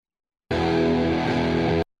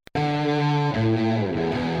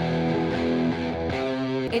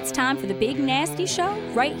It's time for the Big Nasty Show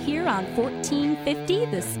right here on 1450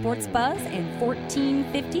 The Sports Buzz and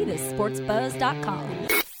 1450thesportsbuzz.com.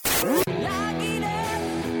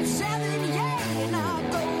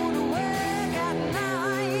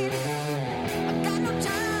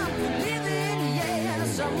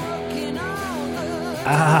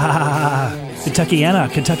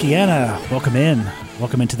 Kentuckiana, welcome in.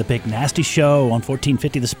 Welcome into the Big Nasty Show on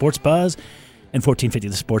 1450 The Sports Buzz and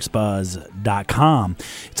 1450thesportsbuzz.com.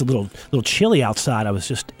 It's a little chilly outside.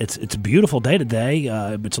 It's a beautiful day today.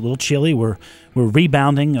 It's a little chilly. We're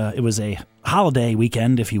rebounding. It was a holiday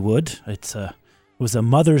weekend, if you would. It was a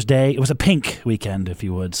Mother's Day. It was a pink weekend, if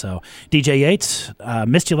you would. So, DJ Yates,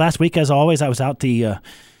 missed you last week as always. I was out the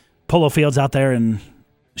polo fields out there, and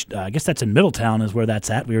I guess that's in Middletown is where that's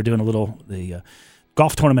at. We were doing the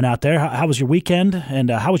golf tournament out there. How was your weekend, and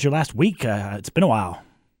how was your last week? It's been a while.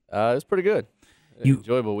 It was pretty good.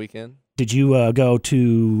 Enjoyable weekend. Did you go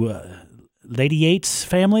to Lady Yates'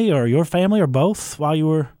 family or your family or both while you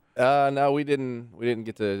were? No, we didn't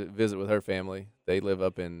get to visit with her family. They live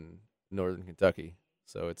up in northern Kentucky,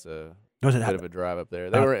 so it's a bit of a drive up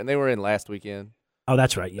there. They were in last weekend. Oh,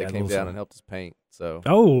 that's right. Yeah, they came down and helped us paint. So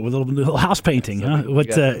a little house painting, huh? We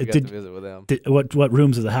got to visit with them. What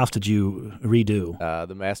rooms of the house did you redo?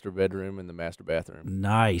 The master bedroom and the master bathroom.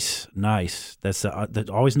 Nice. That's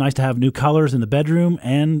always nice to have new colors in the bedroom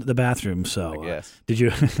and the bathroom. So, yes. Did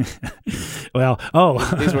you? Well,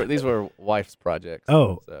 these were wife's projects.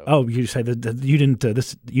 You say that you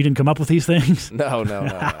didn't come up with these things? No.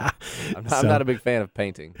 I'm not a big fan of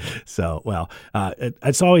painting. So,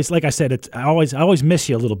 it's always, like I said, I always miss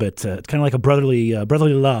you a little bit. It's kind of like a brotherly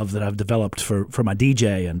love that I've developed for my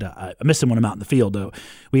DJ, and I miss him when I'm out in the field.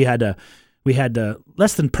 We had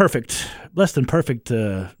less than perfect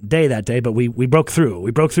day that day, but we broke through. We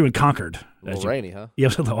broke through and conquered. A little rainy, huh? Yeah.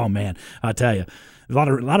 Oh man, I'll tell you, a lot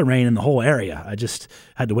of rain in the whole area. I just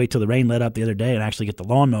had to wait till the rain let up the other day and actually get the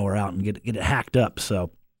lawnmower out and get it hacked up. So,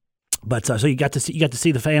 but so you got to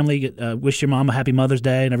see the family. Wish your mom a happy Mother's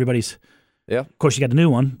Day, and everybody's. Yeah. Of course, you got a new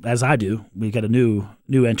one, as I do. We got a new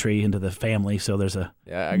entry into the family, so there's a.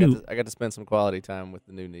 Yeah, I got to spend some quality time with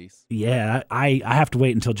the new niece. Yeah, I have to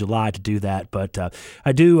wait until July to do that, but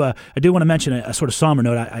I do want to mention a sort of somber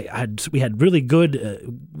note. We had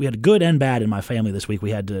good and bad in my family this week. We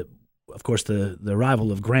had of course, the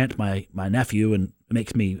arrival of Grant, my nephew, and it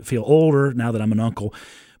makes me feel older now that I'm an uncle.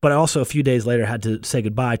 But I also, a few days later, had to say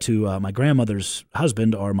goodbye to my grandmother's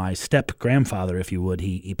husband, or my step-grandfather, if you would.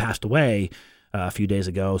 He passed away a few days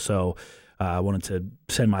ago, so I wanted to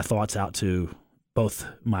send my thoughts out to both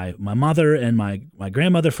my mother and my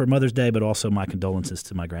grandmother for Mother's Day, but also my condolences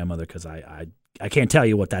to my grandmother, because I can't tell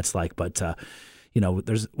you what that's like. But,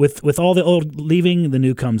 there's with all the old leaving, the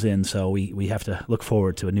new comes in, so we have to look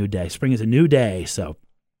forward to a new day. Spring is a new day, so...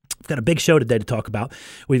 We've got a big show today to talk about.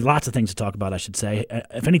 We have lots of things to talk about, I should say.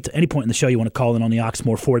 If any point in the show you want to call in on the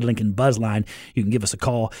Oxmoor Ford Lincoln Buzz line, you can give us a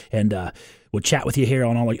call, and we'll chat with you here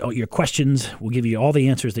on all your questions. We'll give you all the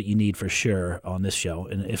answers that you need for sure on this show.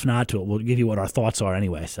 And if not, we'll give you what our thoughts are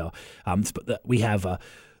anyway. So we have...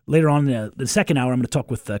 Later on in the second hour, I'm going to talk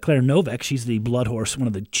with Claire Novak. She's the Blood Horse, one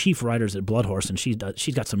of the chief writers at Blood Horse, and she's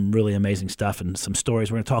got some really amazing stuff and some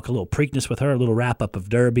stories. We're going to talk a little Preakness with her, a little wrap-up of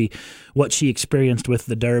Derby, what she experienced with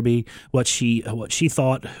the Derby, what she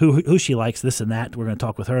thought, who she likes, this and that. We're going to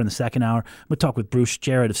talk with her in the second hour. I'm going to talk with Bruce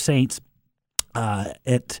Jarrett of Saints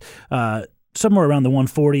at somewhere around the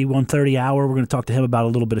 1:40, 1:30 hour. We're going to talk to him about a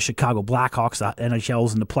little bit of Chicago Blackhawks.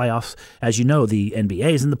 NHL's in the playoffs. As you know, the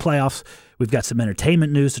NBA's in the playoffs. We've got some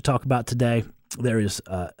entertainment news to talk about today. There is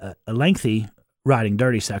a lengthy Riding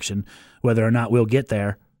Dirty section. Whether or not we'll get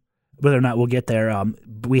there, we've got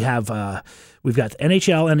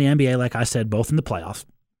NHL and the NBA, like I said, both in the playoffs.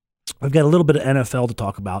 We've got a little bit of NFL to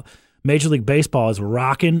talk about. Major League Baseball is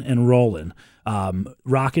rocking and rolling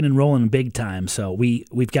big time. So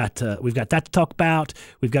we've got that to talk about.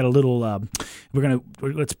 We've got a little.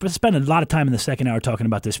 Let's spend a lot of time in the second hour talking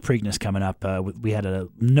about this Preakness coming up. We had a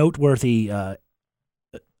noteworthy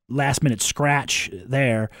last minute scratch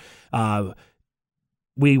there. We'll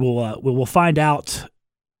find out.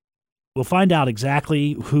 We'll find out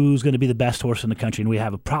exactly who's going to be the best horse in the country, and we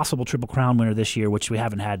have a possible Triple Crown winner this year, which we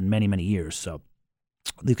haven't had in many, many years. So.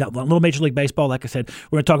 They've got a little Major League Baseball. Like I said,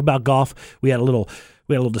 we're going to talk about golf. We had a little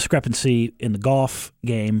discrepancy in the golf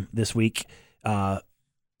game this week.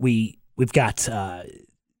 We've got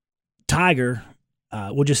Tiger.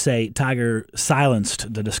 We'll just say Tiger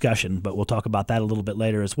silenced the discussion, but we'll talk about that a little bit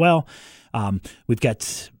later as well. We've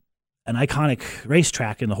got an iconic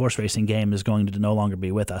racetrack in the horse racing game is going to no longer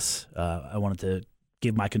be with us. I wanted to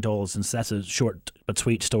give my condolences. That's a short but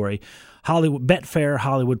sweet story. Betfair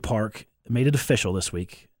Hollywood Park made it official this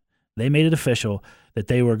week. They made it official that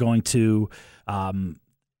they were going to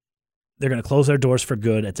they're going to close their doors for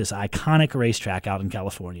good at this iconic racetrack out in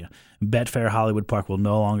California. Betfair Hollywood Park will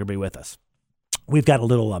no longer be with us. We've got a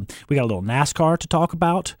little NASCAR to talk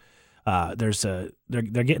about. They're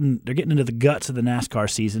getting into the guts of the NASCAR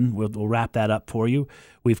season. We'll wrap that up for you.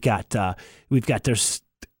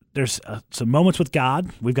 There's some moments with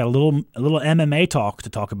God. We've got a little MMA talk to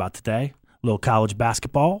talk about today. A little college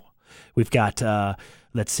basketball. We've got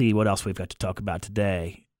let's see what else we've got to talk about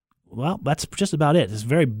today. Well, that's just about it. It's a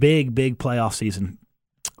very big playoff season.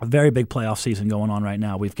 A very big playoff season going on right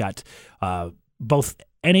now. We've got both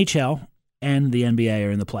NHL and the NBA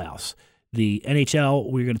are in the playoffs. The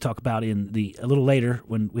NHL we're going to talk about a little later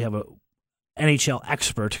when we have a NHL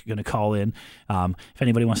expert going to call in. If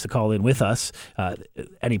anybody wants to call in with us at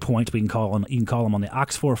any point, we can call on. You can call them on the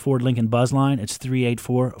Oxford Ford Lincoln Buzz line. It's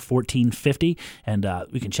 384-1450, and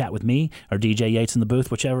we can chat with me or DJ Yates in the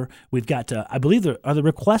booth, whichever. We've got. I believe are the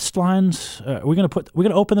request lines. We're going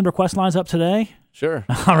to open the request lines up today. Sure.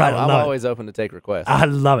 All right. I'm always open to take requests. I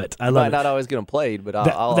love it. I might not always get them played, but I'll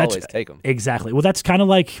always take them. Exactly. Well, that's kind of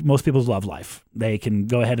like most people's love life. They can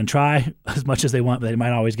go ahead and try as much as they want, but they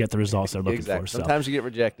might always get the results they're looking for. So. Sometimes you get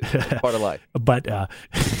rejected. It's part of life. But well,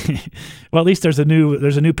 at least there's a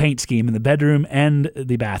new paint scheme in the bedroom and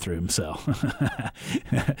the bathroom. So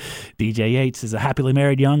DJ Yates is a happily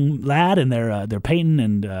married young lad, and they're painting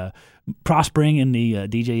and prospering in the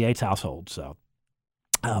DJ Yates household. So.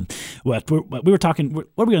 We were talking. What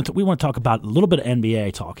are we going to? We want to talk about a little bit of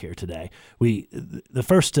NBA talk here today. The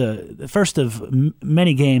first of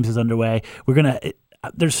many games is underway. The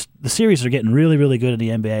series are getting really, really good in the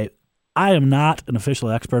NBA. I am not an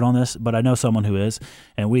official expert on this, but I know someone who is,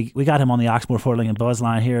 and we got him on the Oxmoor Ford Lincoln Buzz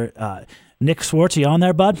line here. Nick Swartz, you on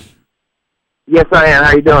there, bud? Yes, I am.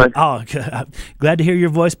 How you doing? Oh, glad to hear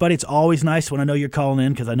your voice, buddy. It's always nice when I know you're calling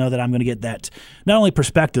in because I know that I'm going to get that not only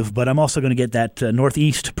perspective, but I'm also going to get that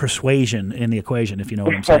Northeast persuasion in the equation, if you know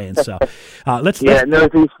what I'm saying. So let's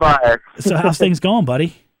Northeast fire. So how's things going,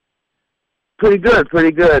 buddy? Pretty good.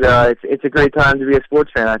 It's a great time to be a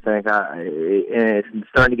sports fan, I think. And it's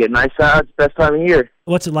starting to get nice out. It's the best time of year.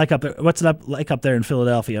 What's it like up there? What's it like up there in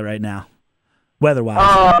Philadelphia right now?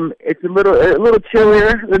 Weather-wise, it's a little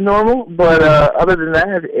chillier than normal, but other than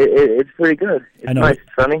that, it's pretty good. It's nice,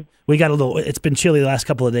 it's sunny. We got it's been chilly the last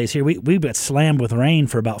couple of days here. We got slammed with rain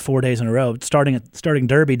for about 4 days in a row. Starting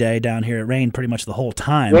Derby Day down here, it rained pretty much the whole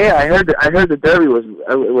time. Yeah, I heard the Derby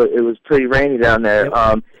was pretty rainy down there.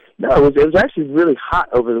 Yep. No, it was actually really hot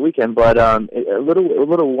over the weekend, but a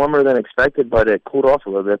little warmer than expected, but it cooled off a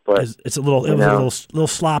little bit. But it was a little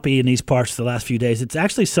sloppy in these parts the last few days. It's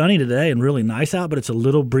actually sunny today and really nice out, but it's a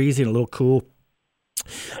little breezy and a little cool.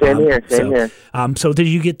 Same here. So did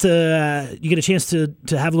you get a chance to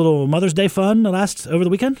have a little Mother's Day fun over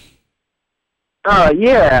the weekend?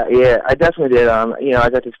 Yeah, I definitely did. I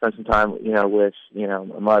got to spend some time, with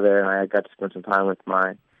my mother, and I got to spend some time with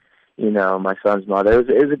my son's mother.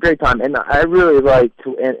 It was a great time, and I really like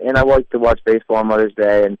to watch baseball on Mother's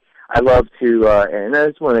Day, and I love to, and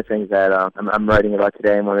that's one of the things that I'm writing about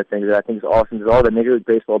today, and one of the things that I think is awesome is all that Major League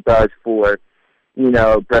Baseball does for,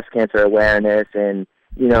 breast cancer awareness and,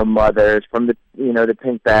 mothers, from the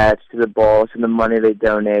pink bats to the balls and the money they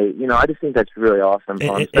donate. I just think that's really awesome.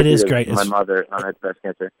 It is great. My mother on her breast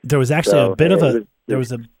cancer. There was actually there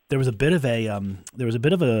was a bit of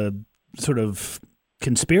a sort of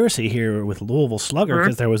conspiracy here with Louisville Slugger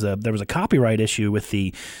because there was a copyright issue with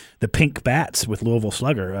the pink bats with Louisville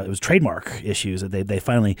Slugger. It was trademark issues that they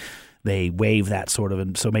finally waived that sort of,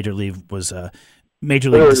 and so Major League decided.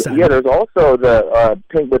 There's also the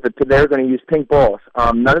pink they were going to use pink balls.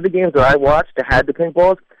 None of the games that I watched had the pink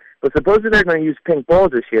balls, but supposedly they're going to use pink balls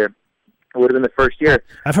this year. It would have been the first year.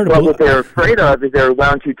 I've heard what they were afraid of is they were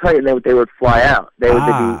wound too tight and they would fly out. They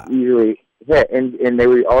would be easily hit, and they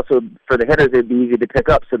would also, for the hitters, it'd be easy to pick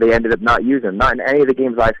up, so they ended up not using them. Not in any of the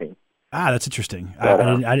games I've seen. That's interesting.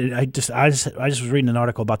 I just was reading an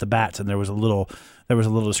article about the bats, and there was a little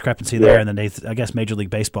discrepancy there, and then I guess Major League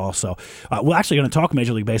Baseball. So we're actually going to talk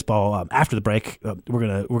Major League Baseball after the break.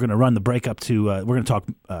 We're gonna run the break up to we're going to talk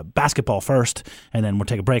basketball first, and then we'll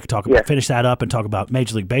take a break and finish that up and talk about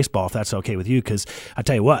Major League Baseball if that's okay with you. Because I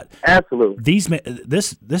tell you what, absolutely, this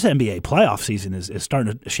NBA playoff season is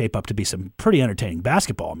starting to shape up to be some pretty entertaining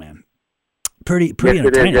basketball, man. Pretty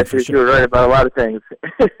entertaining. Yes, for sure. You're right about a lot of things.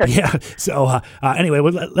 Yeah. So anyway,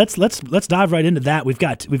 let's dive right into that. We've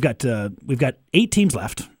got 8 teams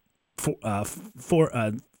left,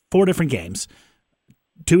 four different games.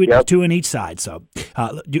 Two in each side. So,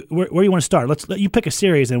 where do you want to start? Let's let you pick a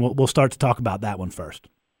series, and we'll start to talk about that one first.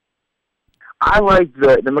 I like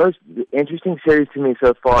the most interesting series to me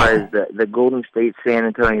so far is the Golden State San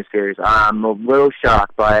Antonio series. I'm a little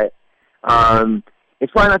shocked by it.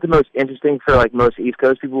 It's probably not the most interesting for like most East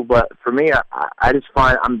Coast people, but for me, I just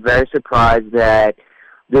find I'm very surprised that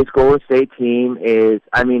this Golden State team is.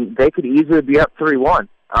 I mean, they could easily be up 3-1.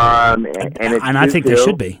 And I think they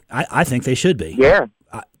should be. I think they should be. Yeah.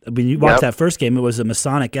 When you watch that first game, it was a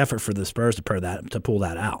Masonic effort for the Spurs to pull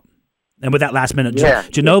that out. And with that last minute,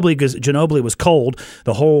 Ginobili was cold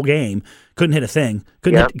the whole game. Couldn't hit a thing.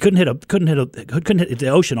 Couldn't hit the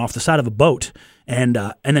ocean off the side of a boat. And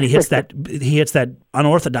then he hits that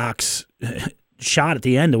unorthodox shot at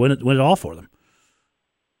the end to win it all for them.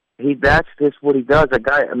 That's just what he does. That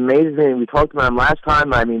guy, amazing. We talked about him last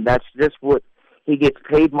time. I mean, that's just what he gets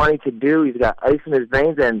paid money to do. He's got ice in his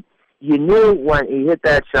veins, and you knew when he hit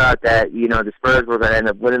that shot that the Spurs were going to end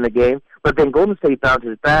up winning the game. But then Golden State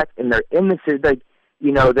bounces back, and they're in the series. They're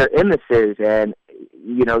in the series, and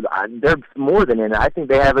they're more than in it. I think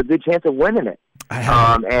they have a good chance of winning it.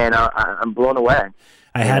 I'm blown away.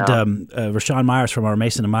 I had Rashawn Myers from our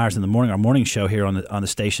Mason and Myers in the morning, our morning show here on the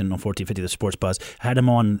station on 1450 The Sports Buzz. I had him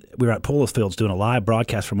on. We were at Polo Fields doing a live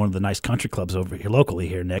broadcast from one of the nice country clubs over here locally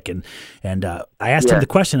here, Nick. And I asked him the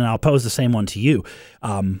question, and I'll pose the same one to you.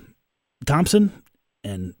 Thompson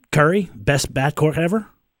and Curry, best backcourt ever,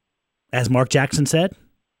 as Mark Jackson said.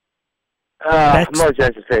 Mark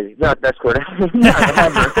Jackson's crazy. Not best court, not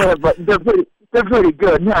ever, but they're pretty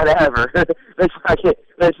good. Not ever. Let's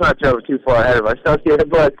not jump too far ahead of ourselves here.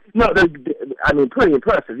 But no, they're pretty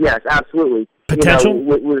impressive. Yes, absolutely. Potential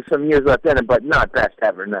with some years left in it, but not best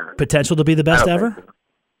ever. No. Potential to be the best ever. So.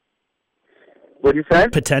 What'd you say?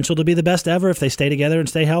 Potential to be the best ever if they stay together and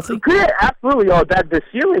stay healthy? Yeah, absolutely. The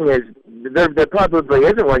ceiling is there probably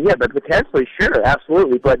isn't one yet, but potentially, sure,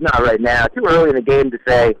 absolutely, but not right now. Too early in the game to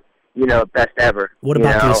say, best ever. What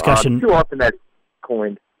about the discussion? Too often that's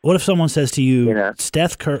coined. What if someone says to you,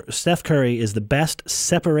 Steph Curry is the best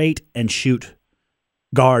separate and shoot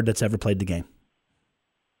guard that's ever played the game?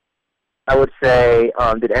 I would say,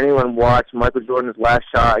 did anyone watch Michael Jordan's last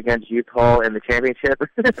shot against Utah in the championship?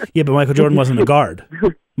 Yeah, but Michael Jordan wasn't a guard.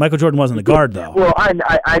 Michael Jordan wasn't a guard, though. Well,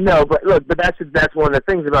 I know, but look, that's one of the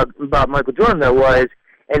things about Michael Jordan, though, was,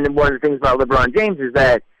 and one of the things about LeBron James is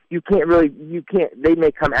that they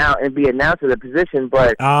may come out and be announced as a position,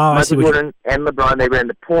 but Michael Jordan and LeBron, they ran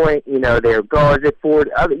the point, they're guards, they're forward,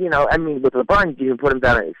 with LeBron, you can put him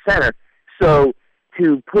down at center. So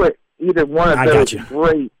to put either one of those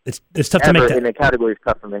great it's tough to make that in a category is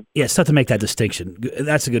tough for me. Yeah, it's tough to make that distinction.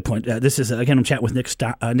 That's a good point. This is again, I'm chatting with Nick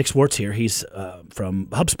Swartz here. He's from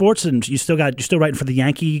Hub Sports, and you're still writing for the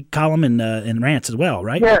Yankee column and rants as well,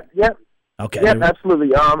 right? Yeah. Okay. Yeah,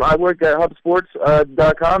 absolutely. I work at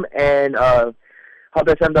HubSports.com and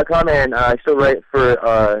HubSM.com, and I still write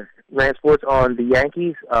for Rant Sports on the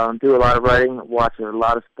Yankees. Do a lot of writing, watch a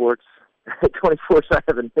lot of sports.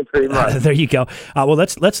 24/7, pretty much. There you go. Well,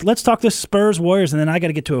 let's talk this Spurs Warriors, and then I got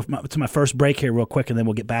to get to my first break here real quick, and then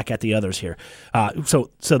we'll get back at the others here.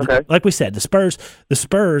 Like we said, the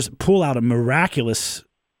Spurs pull out a miraculous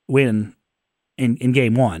win in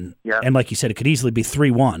Game 1, and like you said, it could easily be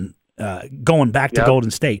 3-1 going back to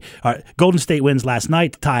Golden State. Golden State wins last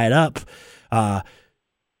night to tie it up. How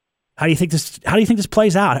do you think this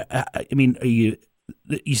plays out? I mean, you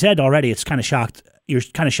said already it's kind of shocked. You're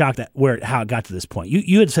kind of shocked at how it got to this point.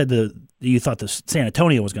 You had said you thought the San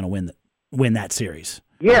Antonio was going to win that series.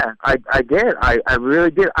 Yeah, I did. I really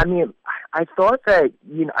did. I mean, I thought that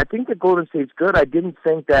I think that Golden State's good. I didn't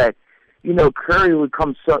think that Curry would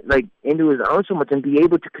come into his own so much and be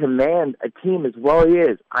able to command a team as well as he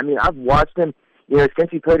is. I mean, I've watched him since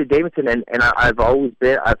he played at Davidson, and I've always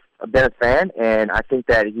been a fan, and I think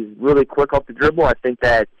that he's really quick off the dribble. I think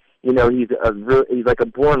that. He's like a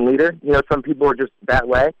born leader. Some people are just that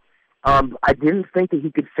way. I didn't think that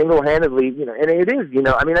he could single-handedly, and it is,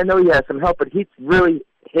 I know he has some help, but he's really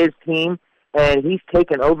his team, and he's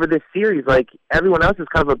taken over this series. Like, everyone else is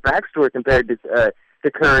kind of a backstory compared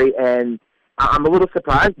to Curry, and I'm a little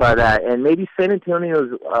surprised by that. And maybe San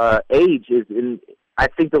Antonio's age is, I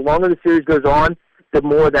think the longer the series goes on, the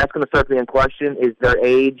more that's going to start to be in question is their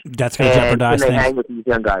age. That's going to jeopardize things. Can they hang with these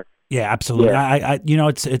young guys? Yeah, absolutely. Yeah.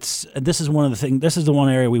 It's this is one of the things. This is the one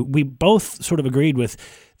area we both sort of agreed with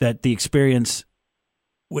that the experience,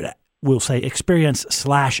 we'll say experience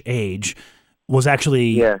 / age, was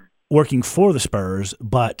actually working for the Spurs.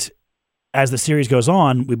 But as the series goes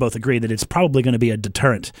on, we both agree that it's probably going to be a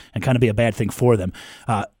deterrent and kind of be a bad thing for them.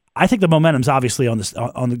 I think the momentum's obviously on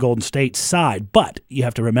the Golden State side, but you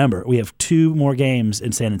have to remember we have 2 more games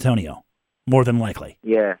in San Antonio, more than likely.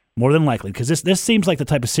 Yeah, more than likely, because this seems like the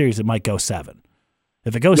type of series that might go 7.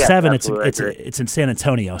 If it goes 7, it's in San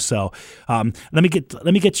Antonio. So let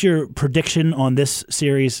me get your prediction on this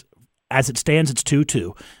series. As it stands, it's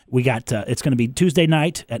 2-2. We got it's going to be Tuesday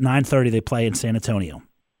night at 9:30. They play in San Antonio.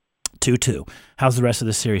 2-2. How's the rest of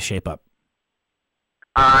this series shape up?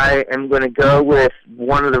 I am going to go with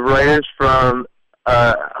one of the writers from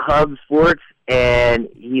Hub Swartz, and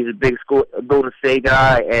he's a big Golden State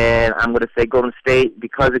guy, and I'm going to say Golden State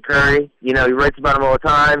because of Curry. You know, he writes about him all the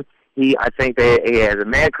time. I think he has a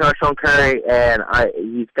man crush on Curry, and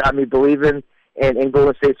he's got me believing in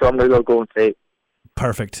Golden State, so I'm going to go Golden State.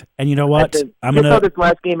 Perfect. And you know what? I'm going to. This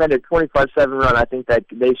last game ended 25-7 run. I think that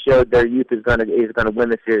they showed their youth is going to win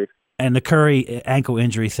the series. And the Curry ankle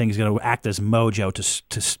injury thing is going to act as mojo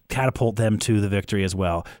to catapult them to the victory as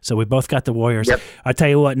well. So we both got the Warriors. Yep. I tell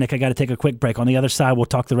you what, Nick, I got to take a quick break. On the other side, we'll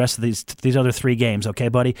talk the rest of these other 3 games. Okay,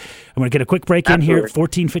 buddy? I'm going to get a quick break in here at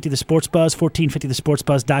 1450 The Sports Buzz,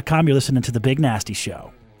 1450thesportsbuzz.com. You're listening to The Big Nasty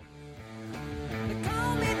Show.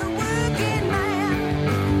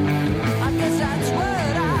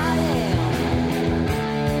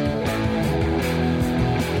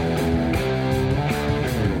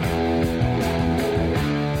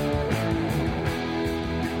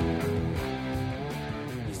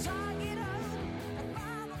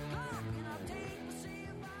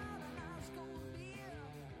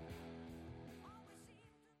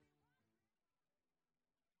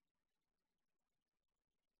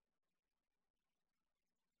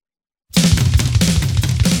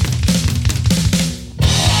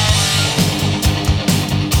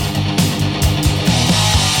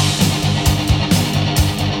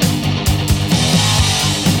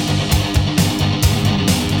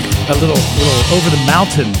 A little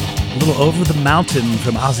over the mountain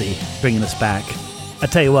from Ozzy, bringing us back. I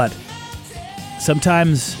tell you what,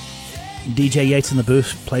 sometimes DJ Yates in the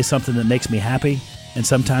booth plays something that makes me happy, and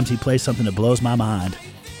sometimes he plays something that blows my mind.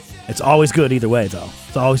 It's always good either way, though.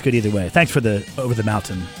 It's always good either way. Thanks for the over the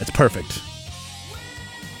mountain. It's perfect.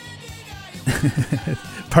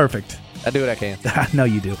 Perfect. I do what I can. I know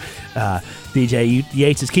you do. DJ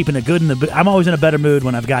Yates is keeping it good in the. I'm always in a better mood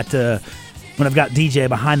when I've got DJ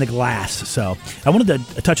behind the glass. So I wanted to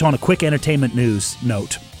touch on a quick entertainment news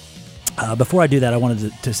note. Before I do that, I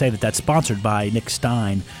wanted to say that's sponsored by Nick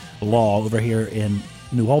Stein Law over here in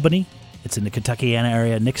New Albany. It's in the Kentuckiana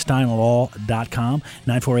area, nicksteinlaw.com,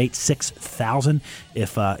 948-6000.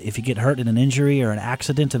 If you get hurt in an injury or an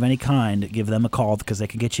accident of any kind, give them a call because they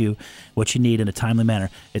can get you what you need in a timely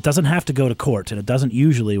manner. It doesn't have to go to court, and it doesn't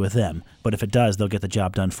usually with them, but if it does, they'll get the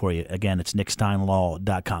job done for you. Again, it's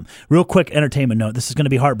nicksteinlaw.com. Real quick entertainment note. This is going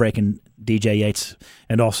to be heartbreaking, DJ Yates,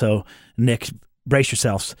 and also Nick. Brace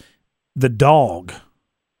yourselves. The dog,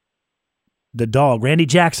 Randy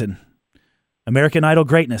Jackson, American Idol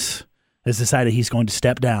greatness, has decided he's going to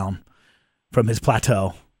step down from his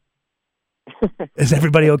plateau. Is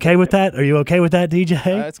everybody okay with that? Are you okay with that, DJ?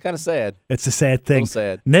 It's kind of sad. It's a sad thing.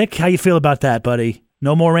 Sad. Nick, how you feel about that, buddy?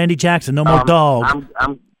 No more Randy Jackson. No more dog.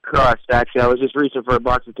 I'm crushed, actually. I was just reaching for a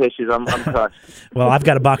box of tissues. I'm crushed. Well, I've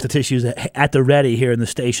got a box of tissues at the ready here in the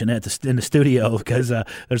station, in the studio, because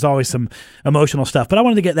there's always some emotional stuff. But I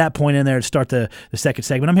wanted to get that point in there to start the second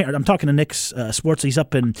segment. I'm here. I'm talking to Nick Swartz. He's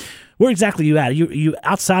up in. Where exactly are you at? You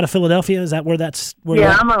outside of Philadelphia? Is that where that's?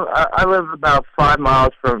 Yeah, I live about 5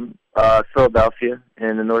 miles from Philadelphia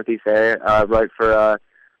in the Northeast area. Right for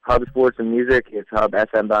Hub Sports and Music. It's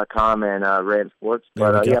hubsm.com and Ram Sports.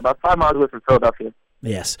 But yeah, about 5 miles away from Philadelphia.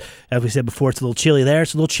 Yes, as we said before, it's a little chilly there.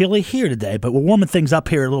 It's a little chilly here today, but we're warming things up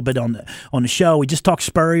here a little bit on the show. We just talked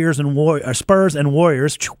Spurs and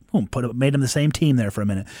Warriors. Made them the same team there for a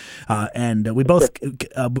minute, and we both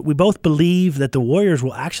believe that the Warriors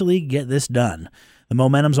will actually get this done. The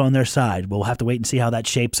momentum's on their side. We'll have to wait and see how that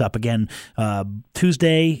shapes up. Again,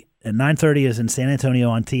 Tuesday at 9:30 is in San Antonio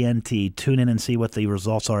on TNT. Tune in and see what the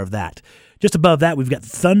results are of that. Just above that, we've got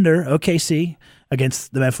Thunder, OKC,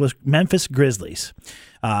 against the Memphis Grizzlies.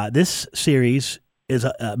 This series is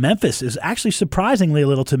Memphis is actually surprisingly a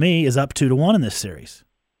little to me is up 2-1 in this series.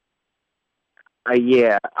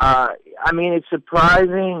 Yeah, I mean it's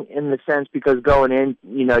surprising in the sense because going in,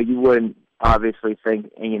 you wouldn't obviously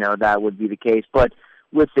think that would be the case, but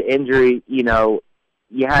with the injury, you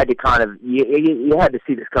had to kind of you had to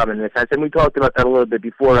see this coming in a sense, and we talked about that a little bit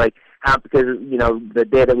before, like how because the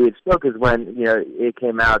day that we had spoke is when it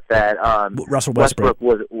came out that Russell Westbrook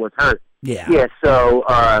was hurt. Yeah. Yeah. So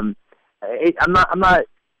I'm not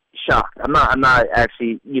shocked. I'm not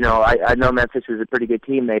actually. I know Memphis is a pretty good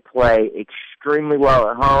team. They play extremely well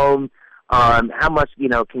at home. How much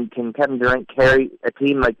can Kevin Durant carry a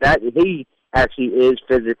team like that? He actually is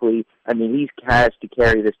physically. I mean, he has to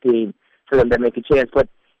carry this team for them to make a chance. But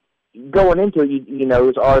going into it, it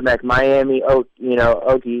was automatic. Miami,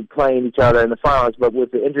 Okie playing each other in the finals. But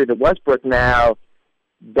with the injury to Westbrook now,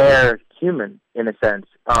 they're human in a sense.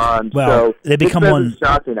 So they become one.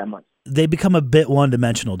 Shocking that much. They become a bit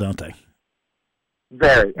one-dimensional, don't they?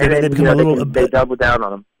 Very. And they become a little. They double down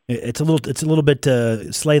on them. It's a little bit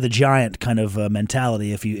slay the giant kind of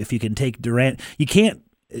mentality. If you can take Durant, you can't.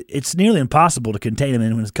 It's nearly impossible to contain him.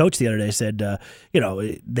 And when his coach the other day said,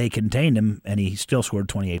 they contained him and he still scored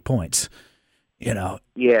 28 points.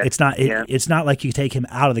 It's not. It's not like you take him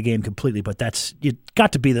out of the game completely, but you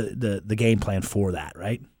got to be the game plan for that,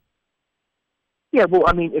 right? Yeah. Well,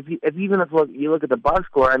 I mean, if you look at the box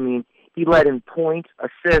score, I mean, he led in points,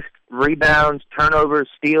 assists, rebounds, turnovers,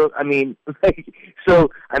 steals. I mean, is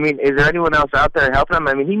there anyone else out there helping him?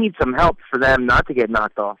 I mean, he needs some help for them not to get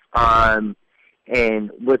knocked off.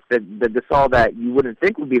 And with the Gasol that you wouldn't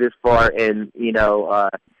think would be this far in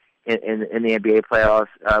the NBA playoffs,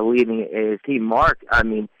 leading his team, Mark. I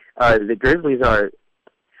mean, the Grizzlies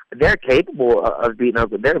they're capable of beating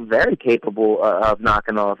Oklahoma. They're very capable of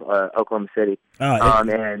knocking off Oklahoma City.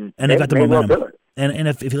 And they got the momentum. And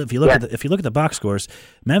if you look at the box scores,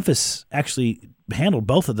 Memphis actually handled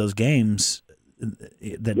both of those games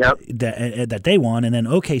that they won, and then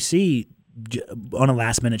OKC on a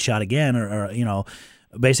last minute shot again, or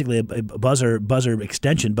basically a buzzer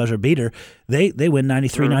extension, buzzer beater. They win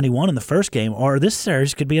 93-91 in the first game, or this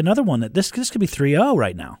series could be another one that this could be 3-0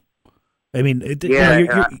 right now. I mean,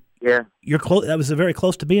 you're close. That was very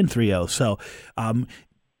close to being 3-0. So, and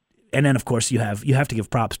then of course you have to give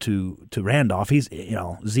props to Randolph. He's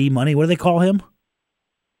Z Money. What do they call him?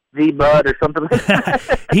 Z Bud or something like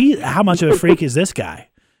that. How much of a freak is this guy?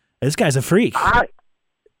 This guy's a freak.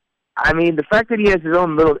 I mean, the fact that he has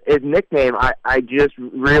his nickname, I just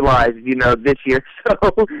realized, this year. So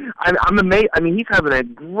I'm amazed. I mean, he's having a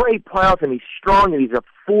great playoff, and he's strong, and he's a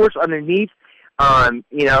force underneath. And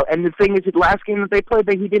the thing is, the last game that they played,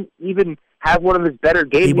 he didn't even have one of his better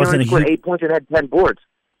games. He only scored 8 points and had 10 boards.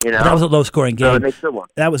 That was a low-scoring game. And they still won.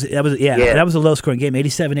 That was a low-scoring game,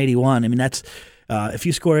 87-81. I mean, that's if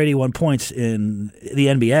you score 81 points in the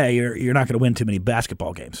NBA, you're not going to win too many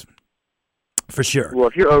basketball games. For sure. Well,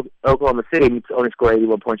 if you're Oklahoma City and you only score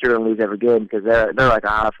 81 points, you're going to lose every game because they're like a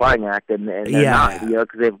high-flying act, and they're not, because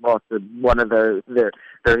they've lost one of they're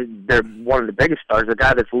one of the biggest stars, the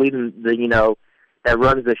guy that's leading that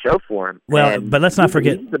runs the show for him. Well, but let's not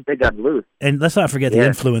forget he's the big guy to lose. And let's not forget the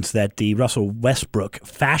influence that the Russell Westbrook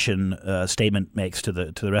fashion statement makes to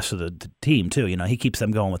the rest of the team too. He keeps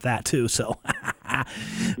them going with that too. So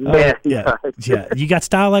yeah. You got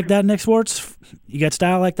style like that, Nick Swartz? You got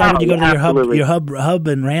style like that when you go to your hub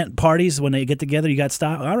and rant parties when they get together? You got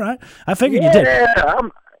style. All right, I figured you did.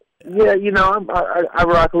 I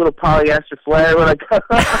rock a little polyester flare when I go.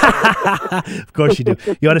 Of course you do.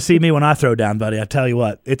 You ought to see me when I throw down, buddy. I tell you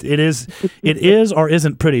what, it is or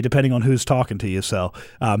isn't pretty depending on who's talking to you. So,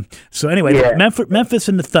 anyway, Memphis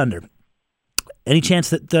and the Thunder. Any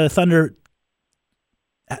chance that the Thunder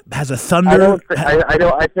has a Thunder?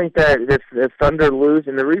 I think that if the Thunder lose,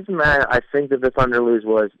 and the reason that I think that the Thunder lose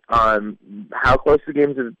was how close the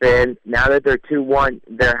games have been. Now that they're 2-1,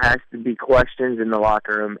 there has to be questions in the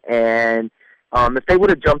locker room. And if they would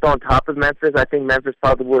have jumped on top of Memphis, I think Memphis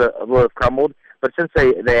probably would have crumbled. But since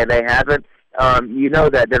they haven't,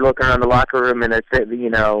 that they're looking around the locker room, and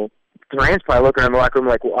Durant's probably looking around the locker room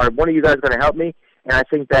like, well, are one of you guys going to help me? And I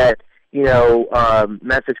think that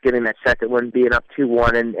Memphis getting that second one, being up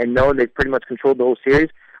 2-1, and knowing they've pretty much controlled the whole series,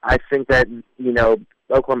 I think that,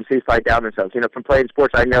 Oklahoma City's probably down themselves. From playing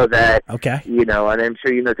sports, I know that, okay. And I'm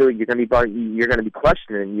sure too, you're going to be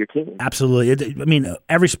questioning your team. Absolutely. I mean,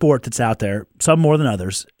 every sport that's out there, some more than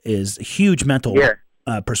others, is huge mental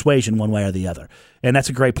persuasion one way or the other. And that's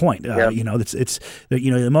a great point. It's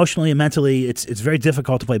emotionally and mentally, it's very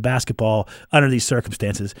difficult to play basketball under these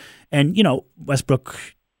circumstances. And, Westbrook,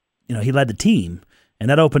 he led the team, and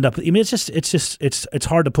that opened up. I mean, it's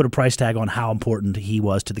hard to put a price tag on how important he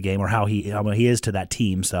was to the game or how he is to that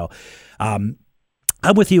team. So, I'm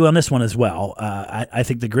with you on this one as well. I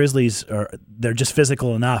think the Grizzlies they're just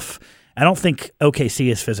physical enough. I don't think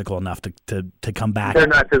OKC is physical enough to come back. They're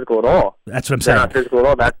not physical at all. That's what I'm saying. They're not physical at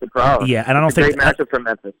all. That's the problem. Yeah, and I don't think great matchup for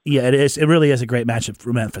Memphis. Yeah, it is. It really is a great matchup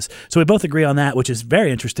for Memphis. So we both agree on that, which is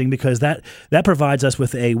very interesting because that provides us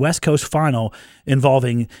with a West Coast final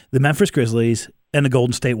involving the Memphis Grizzlies and the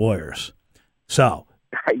Golden State Warriors. So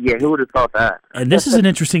Yeah, who would have thought that? And this is an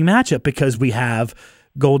interesting matchup because we have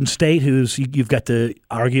Golden State, you've got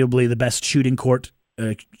arguably the best shooting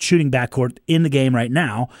backcourt in the game right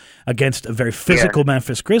now, against a very physical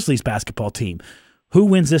Memphis Grizzlies basketball team. Who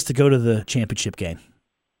wins this to go to the championship game?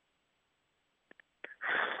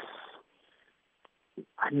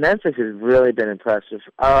 Memphis has really been impressive,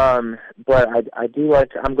 but I do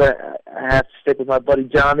like. I have to stick with my buddy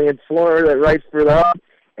Johnny in Florida that writes for them,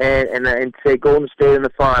 and say Golden State in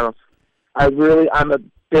the finals. I'm a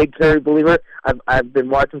big Curry believer. I've been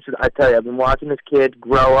watching. I tell you, I've been watching this kid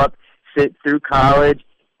grow up, sit through college,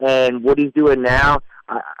 and what he's doing now.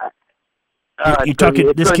 You're talking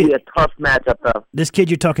it's this going to kid. be a tough matchup, though. This kid,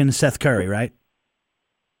 you're talking Seth Curry, right?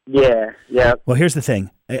 Yeah. Well, here's the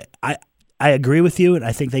thing. I agree with you, and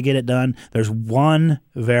I think they get it done. There's one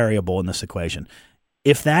variable in this equation.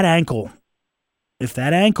 If that ankle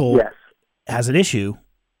has an issue,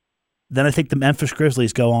 then I think the Memphis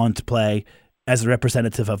Grizzlies go on to play as the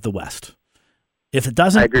representative of the West. If it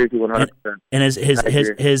doesn't, I agree with you 100%. And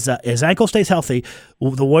his ankle stays healthy,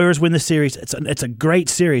 the Warriors win the series. It's a great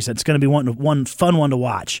series. It's going to be one fun one to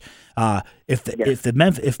watch. If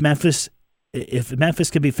Memphis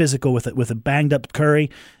can be physical with a banged up Curry,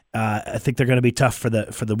 I think they're going to be tough for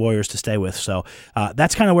the Warriors to stay with. So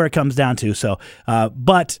that's kind of where it comes down to. So,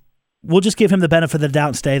 but we'll just give him the benefit of the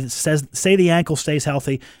doubt and say the ankle stays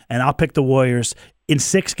healthy, and I'll pick the Warriors in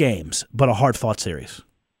 6 games, but a hard-fought series.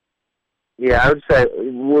 Yeah, I would say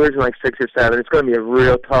Warriors in like 6 or 7. It's going to be a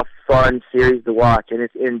real tough, fun series to watch, and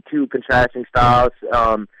it's in 2 contrasting styles.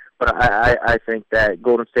 But I think that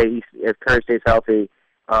Golden State, if Curry stays healthy,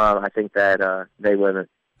 I think that they win it.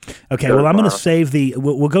 Okay, well, I'm going to save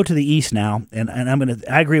we'll go to the East now, and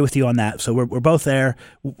I agree with you on that. So we're both there.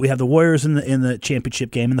 We have the Warriors in the championship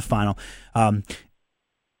game in the final.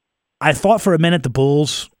 I thought for a minute the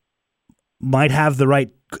Bulls might have the right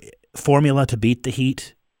formula to beat the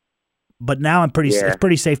Heat, but now it's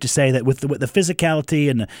pretty safe to say that with the physicality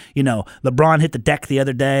and LeBron hit the deck the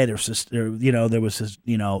other day. There was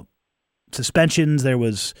suspensions. There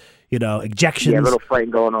was ejections. Yeah, a little fighting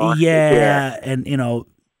going on. Yeah. And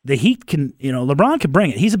the Heat can, LeBron can bring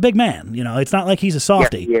it. He's a big man. It's not like he's a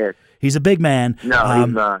softie. Yeah. He's a big man. No,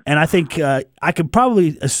 he's not. And I think I could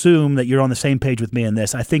probably assume that you're on the same page with me in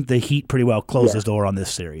this. I think the Heat pretty well closed the door on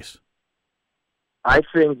this series. I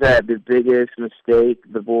think that the biggest mistake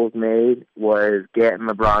the Bulls made was getting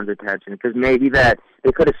LeBron's attention, because maybe that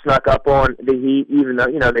they could have snuck up on the Heat, even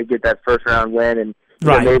though they get that first round win, and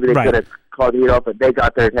maybe they could have called the Heat off, but they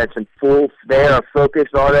got their attention full. They are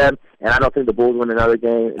focused on them, and I don't think the Bulls win another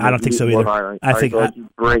game. I don't think so either. I think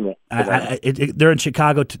bring it. They're in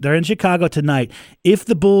Chicago. They're in Chicago tonight. If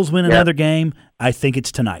the Bulls win another game, I think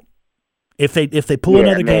it's tonight. If they pull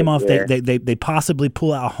another game off, they possibly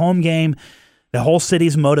pull out a home game. The whole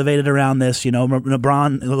city's motivated around this.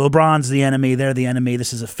 LeBron's the enemy. They're the enemy.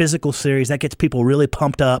 This is a physical series. That gets people really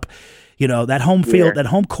pumped up. That home field, that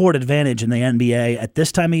home court advantage in the NBA at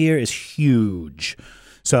this time of year is huge.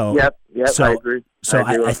 So, yep, I agree. So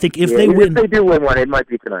I think if they win, if they do win one, it might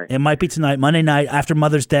be tonight. It might be tonight, Monday night after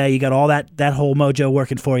Mother's Day. You got all that whole mojo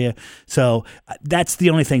working for you. So that's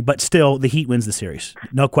the only thing. But still, the Heat wins the series,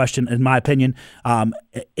 no question, in my opinion.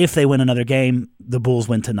 If they win another game, the Bulls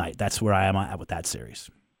win tonight. That's where I am at with that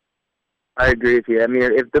series. I agree with you. I mean,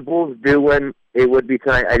 if the Bulls do win, it would be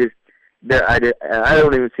tonight. I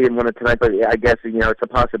don't even see them winning tonight, but I guess it's a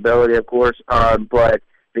possibility, of course. But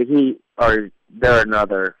the Heat they're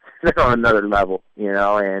on another level,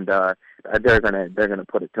 and they're gonna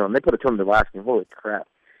put it to them. They put it to them the last game. Holy crap!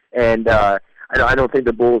 And I don't think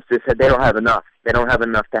the Bulls just said they don't have enough. They don't have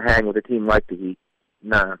enough to hang with a team like the Heat.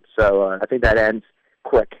 No, so I think that ends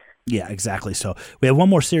quick. Yeah, exactly. So we have one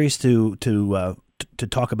more series to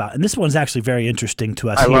talk about, and this one's actually very interesting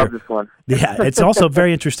to us. I love this one. Yeah, it's also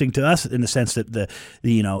very interesting to us in the sense that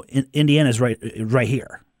Indiana's right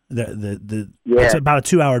here. It's about a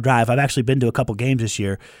 2-hour drive. I've actually been to a couple games this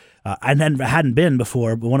year. I hadn't been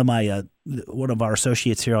before, but one of our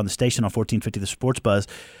associates here on the station on 1450 The Sports Buzz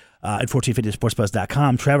at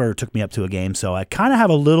 1450thesportsbuzz.com, Trevor took me up to a game, so I kind of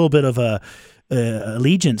have a little bit of a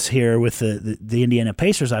allegiance here with the Indiana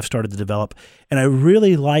Pacers I've started to develop, and I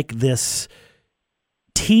really like this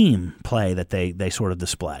team play that they sort of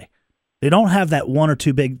display. They don't have that one or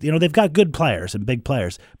two big, they've got good players and big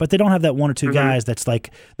players, but they don't have that one or two guys that's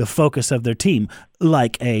like the focus of their team,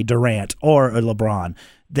 like a Durant or a LeBron.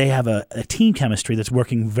 They have a team chemistry that's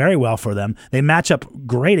working very well for them. They match up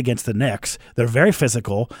great against the Knicks. They're very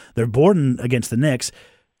physical. They're boarding against the Knicks.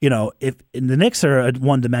 If the Knicks are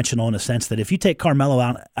one-dimensional in a sense that if you take Carmelo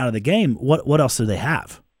out of the game, what else do they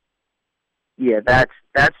have? that's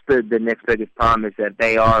the Knicks' biggest problem is that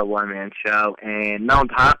they are a one-man show. And on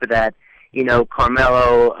top of that,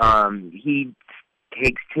 Carmelo, he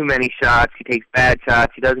takes too many shots. He takes bad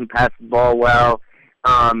shots. He doesn't pass the ball well.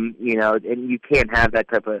 And you can't have that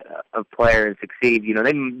type of player and succeed.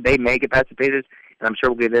 They make it past the Pacers, and I'm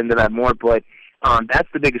sure we'll get into that more. But that's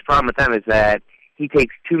the biggest problem with them is that he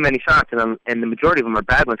takes too many shots, and the majority of them are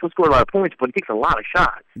bad ones. He'll score a lot of points, but he takes a lot of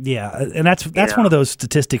shots. Yeah, and that's one of those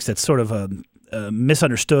statistics that's sort of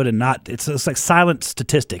misunderstood and not. It's like silent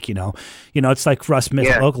statistic. It's like Russ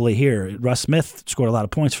Smith locally here. Russ Smith scored a lot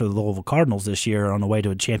of points for the Louisville Cardinals this year on the way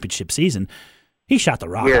to a championship season. He shot the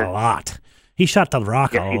rock a lot. He shot the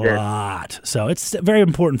rock a lot. So it's a very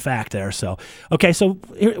important fact there. So, okay, so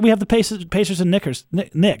here we have the Pacers and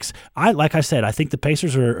Knicks. Like I said, I think the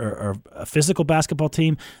Pacers are a physical basketball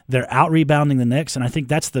team. They're out-rebounding the Knicks, and I think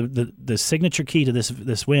that's the signature key to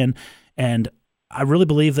this win. And I really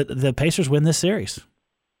believe that the Pacers win this series.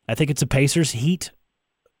 I think it's a Pacers-Heat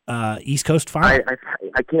East Coast final.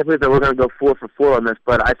 I can't believe that we're going to go 4 for 4 on this,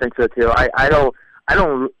 but I think so too. I don't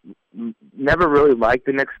never really liked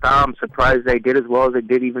the Knicks style. I'm surprised they did as well as they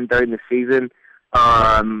did even during the season.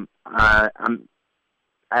 I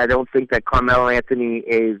don't think that Carmelo Anthony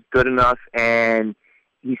is good enough, and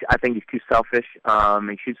I think he's too selfish.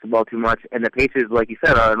 He shoots the ball too much. And the Pacers, like you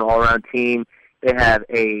said, are an all-around team. They have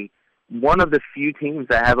one of the few teams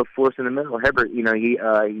that have a force in the middle. Herbert,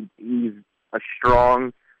 he's a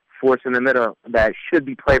strong force in the middle that should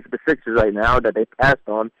be playing for the Sixers right now that they passed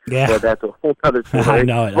on. Yeah, but that's a whole other story. I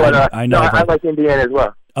know it. But, I know. I like Indiana as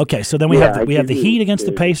well. Okay, so then we have the Heat against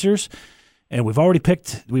the Pacers, and we've already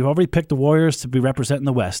picked the Warriors to be representing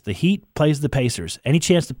the West. The Heat plays the Pacers. Any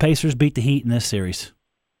chance the Pacers beat the Heat in this series?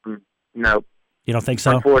 No. You don't think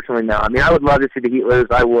so? Unfortunately, no. I mean, I would love to see the Heat lose.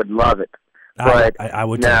 I would love it. But I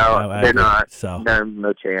would. No, they're not. So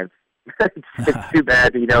no chance. It's too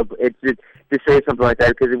bad. It's just to say something like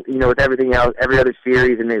that because with everything else, every other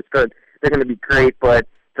series, and it's good. They're going to be great, but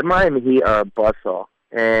the Miami Heat are a buzzsaw,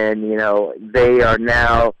 and they are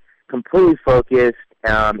now completely focused.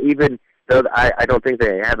 Even though I don't think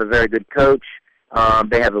they have a very good coach,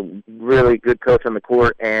 they have a really good coach on the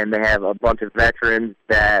court, and they have a bunch of veterans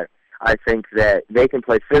that I think that they can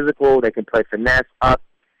play physical, they can play finesse, up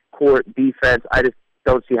court defense. I just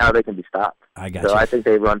don't see how they can be stopped. I got you. So I think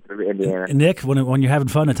they run through Indiana. Nick, when you're having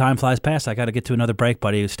fun and time flies past, I got to get to another break,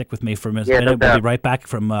 buddy. Stick with me for a minute. No we'll be right back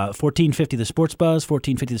from 1450 The Sports Buzz,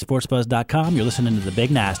 1450thesportsbuzz.com. You're listening to The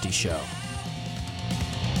Big Nasty Show.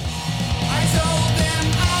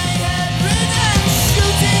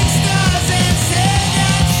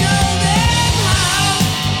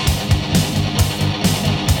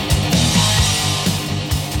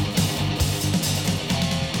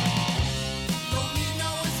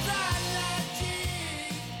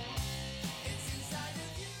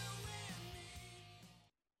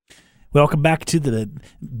 Welcome back to the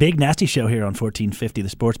Big Nasty Show here on 1450 The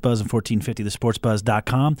Sports Buzz and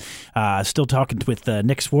 1450thesportsbuzz.com. Still talking with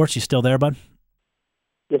Nick Swartz. You still there, bud?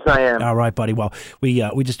 Yes, I am. All right, buddy. Well, we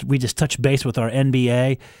just touched base with our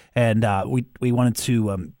NBA, and we wanted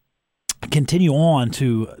to continue on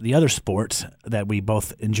to the other sports that we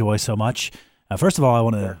both enjoy so much. First of all, I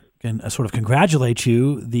want to sort of congratulate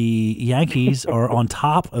you. The Yankees are on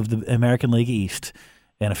top of the American League East,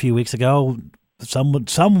 and a few weeks ago, some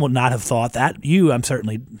would not have thought that. You, I'm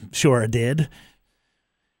certainly sure, did.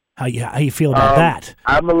 How you feel about that?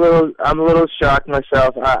 I'm a little shocked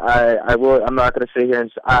myself. I'm not going to sit here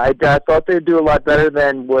and I thought they'd do a lot better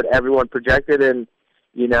than what everyone projected, and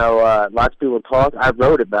lots of people talk. I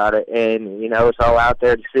wrote about it, and it's all out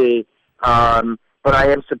there to see. But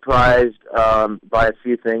I am surprised by a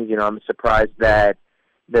few things. I'm surprised that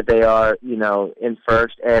they are, in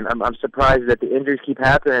first, and I'm surprised that the injuries keep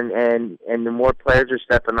happening, and the more players are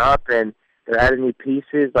stepping up, and they're adding new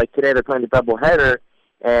pieces. Like today, they're playing a doubleheader,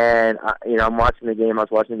 and I'm watching the game. I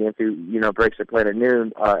was watching the game through, breaks. They're playing at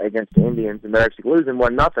noon against the Indians, and they're actually losing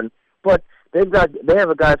 1-0. But they have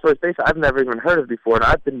a guy at first base I've never even heard of before, and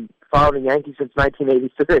I've been following the Yankees since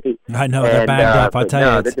 1983. I know they're banged up. I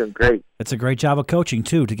tell you, they're doing great. It's a great job of coaching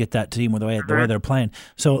too to get that team the way they're playing.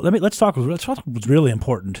 So let's talk what's really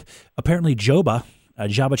important. Apparently, Joba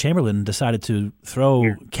Chamberlain decided to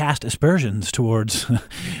throw cast aspersions towards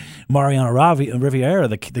Mariano Rivera,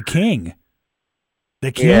 the king.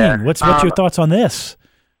 The king. Yeah. What's your thoughts on this?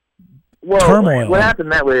 Well, turmoil. What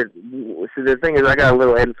happened that way? So the thing is, I got a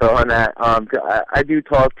little info on that. I do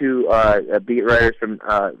talk to beat writers from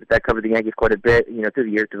that cover the Yankees quite a bit. Through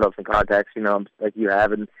the years, develop some contacts. Like you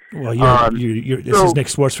have. And well, this is Nick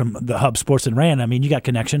Swartz from the Hub Sports and Rand. I mean, you got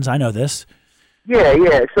connections. I know this.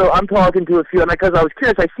 Yeah. So I'm talking to a few, and because I was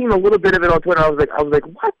curious, I seen a little bit of it on Twitter. I was like,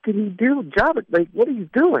 what did he do, Java? Like, what are you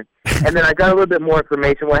doing? And then I got a little bit more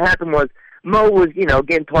information. What happened was Mo was,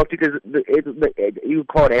 getting talked to because you would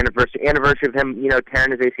call it anniversary of him,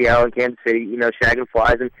 tearing his ACL in Kansas City, shagging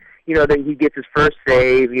flies, and then he gets his first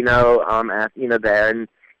save, after, there, and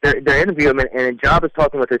they're interviewing him, and Java's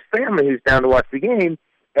talking with his family who's down to watch the game,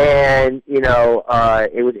 and it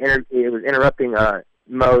was interrupting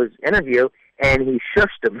Mo's interview. And he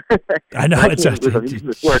shushed him. I know he shushed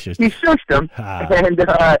him, and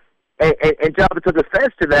Java took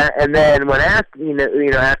offense to that. And then when asked,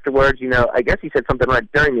 afterwards, I guess he said something right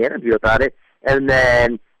during the interview about it. And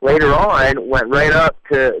then later on, went right up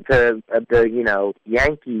to the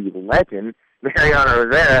Yankee legend Mariano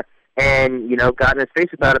Rivera, and got in his face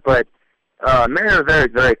about it. But Mariano Rivera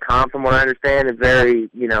is very calm, from what I understand, and very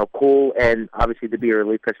cool. And obviously, to be a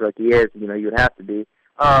relief pitcher like he is, you would have to be.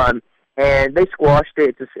 And they squashed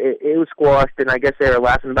it. It was squashed, and I guess they were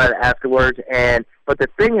laughing about it afterwards. But the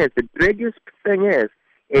biggest thing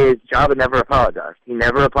is Java never apologized. He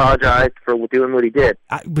never apologized for doing what he did.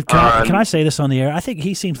 Can I say this on the air? I think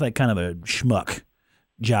he seems like kind of a schmuck,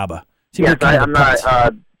 Java. Yes, I'm not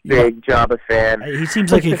a big Java fan. He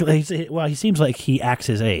seems like he seems like he acts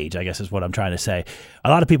his age, I guess is what I'm trying to say. A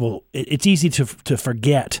lot of people, it's easy to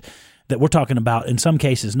forget that we're talking about, in some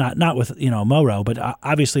cases, not with Moro, but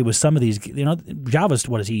obviously with some of these, Java's,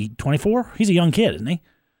 what is he, 24? He's a young kid, isn't he?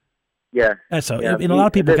 Yeah. So a lot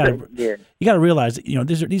of people you got to realize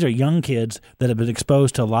that these are young kids that have been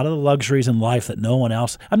exposed to a lot of the luxuries in life that no one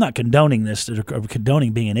else. I'm not condoning this or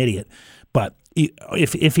condoning being an idiot, but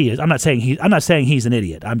if he is, I'm not saying he's an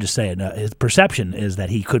idiot. I'm just saying his perception is that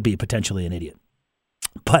he could be potentially an idiot.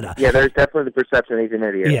 But there's definitely the perception he's an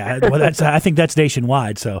idiot. Yeah, well, I think that's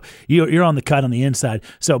nationwide. So you're on the cut on the inside.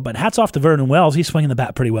 So, but hats off to Vernon Wells. He's swinging the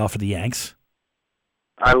bat pretty well for the Yanks.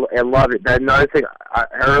 I love it. Another thing,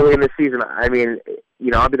 early in the season, I mean,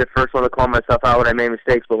 I'll be the first one to call myself out when I made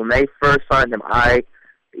mistakes. But when they first signed him, I,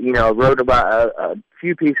 wrote about a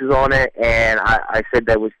few pieces on it, and I said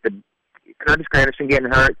that was the Curtis Granderson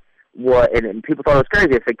getting hurt. And people thought it was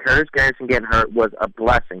crazy. I said Curtis Granderson getting hurt was a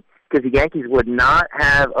blessing, because the Yankees would not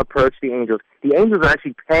have approached the Angels. The Angels are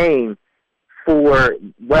actually paying for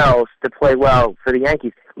Wells to play well for the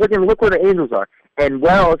Yankees. Look where the Angels are. And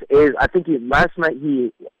Wells is, I think last night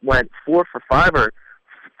he went 4 for 5 or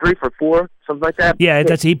 3 for 4, something like that. Yeah,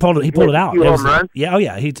 he pulled it out. Home runs. Yeah, oh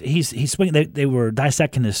yeah, he's swinging. They were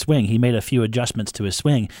dissecting his swing. He made a few adjustments to his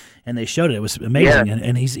swing, and they showed it. It was amazing,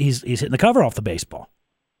 and he's hitting the cover off the baseball.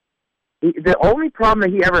 The only problem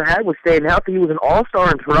that he ever had was staying healthy. He was an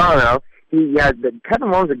all-star in Toronto.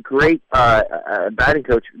 Kevin Lone's a great batting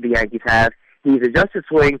coach the Yankees have. He's adjusted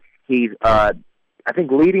swing. He's, I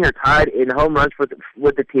think, leading or tied in home runs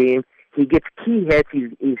with the team. He gets key hits.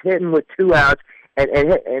 He's hitting with 2 outs.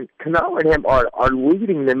 And Cano and him are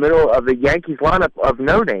leading the middle of the Yankees lineup of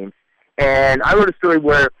no names. And I wrote a story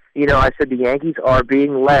where, I said the Yankees are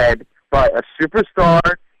being led by a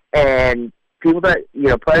superstar and people that,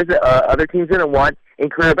 players that other teams didn't want,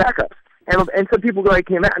 and career backups. And some people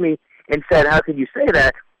came at me and said, how could you say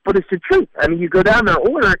that? But it's the truth. I mean, you go down their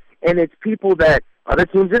order, and it's people that other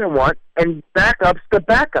teams didn't want, and backups to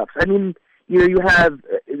backups. I mean, you have,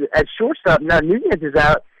 at shortstop, now Nunez is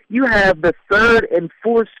out, you have the 3rd and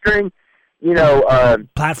 4th string,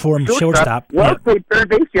 platform shortstop. Wells played third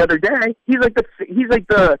base the other day. He never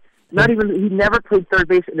played third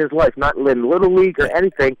base in his life, not in Little League or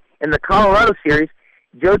anything. In the Colorado series,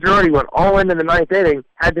 Joe Girardi went all in the 9th inning,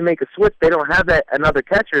 had to make a switch. They don't have another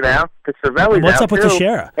catcher now, because Cervelli's out. What's up with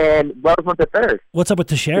Teixeira? And Wells went to 3rd. What's up with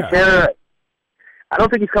Teixeira? I don't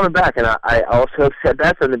think he's coming back, and I also said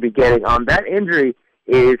that from the beginning. That injury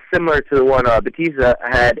is similar to the one Batista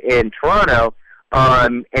had in Toronto,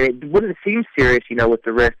 and it wouldn't seem serious, with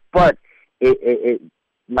the wrist, but it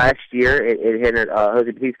last year it hindered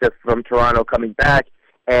Jose Batista from Toronto coming back,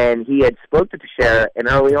 and he had spoke to Teixeira, and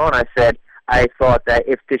early on I said I thought that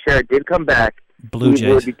if Teixeira did come back, he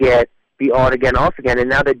would be on again, off again, and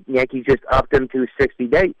now the Yankees just upped him to a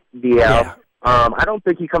 60-day DL. Yeah. I don't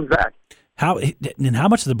think he comes back. How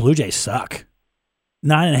much do the Blue Jays suck?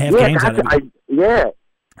 9.5 games out of it.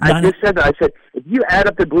 I just said that. I said, if you add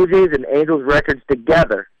up the Blue Jays and Angels records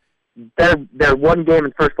together, they're 1 game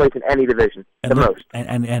in first place in any division, most.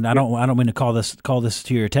 And I don't mean to call this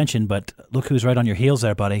to your attention, but look who's right on your heels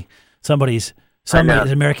there, buddy. Somebody's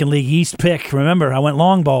American League East pick. Remember, I went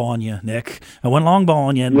long ball on you, Nick. I went long ball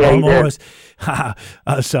on you. And let's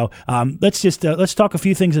talk a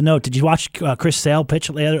few things to note. Did you watch Chris Sale pitch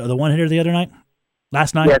the one hitter the other night?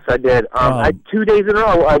 last night? Yes, I did. 2 days in a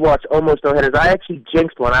row, I watched almost no hitters. I actually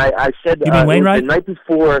jinxed one. I said you mean Wainwright? the night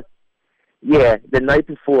before. Yeah, the night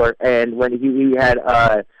before, and when he had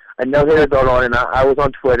a no hitter going on, and I was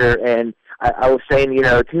on Twitter, and I was saying,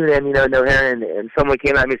 tune in, no hitter, and someone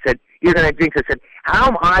came at me and said, "You're gonna jinx." I said, "How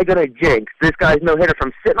am I gonna jinx this guy's no hitter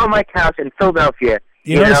from sitting on my couch in Philadelphia?"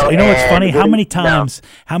 You know what's funny? How many times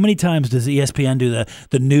does ESPN do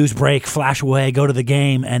the news break, flash away, go to the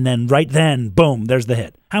game, and then right then, boom, there's the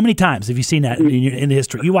hit? How many times have you seen that in the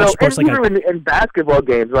history? You watch sports in basketball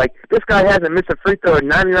games, like this guy hasn't missed a free throw in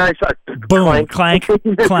 99 shots. Boom, clank. Well,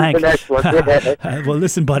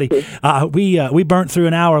 listen, buddy, we burnt through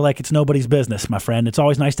an hour like it's nobody's business, my friend. It's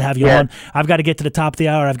always nice to have you on. I've got to get to the top of the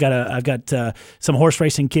hour. I've got some horse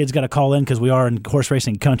racing kids got to call in because we are in horse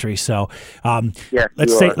racing country. So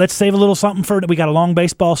let's save a little something for it. We got a long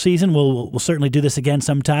baseball season. We'll certainly do this again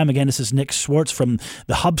sometime. Again, this is Nick Swartz from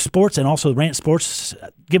the Hub Sports and also Rant Sports.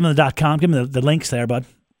 Give them the .com. Give them the links there, bud.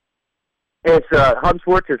 It's Hub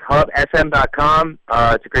Sports is hubsm.com.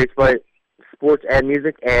 It's a great site, sports and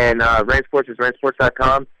music, and Rant Sports is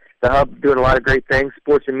rantsports.com. The Hub doing a lot of great things,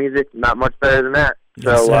 sports and music, not much better than that.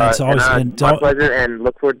 So it's my pleasure, and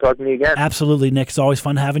look forward to talking to you again. Absolutely, Nick. It's always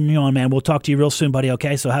fun having you on, man. We'll talk to you real soon, buddy,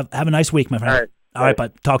 okay? So have a nice week, my friend. All right,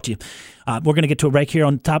 bud. Talk to you. We're going to get to a break here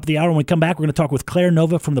on top of the hour. When we come back, we're going to talk with Claire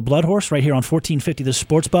Novak from the Blood Horse right here on 1450 The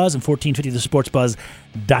Sports Buzz and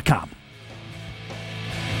 1450thesportsbuzz.com.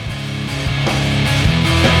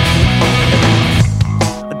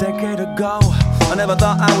 A decade ago, I never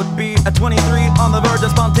thought I would be at 23 on the verge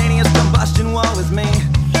of spontaneous combustion. Woe is me.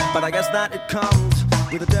 But I guess that it comes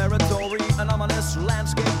with a territory, an ominous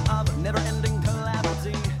landscape of never-ending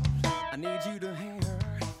calamity. I need you to hear,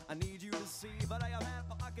 I need you to see, but I am half,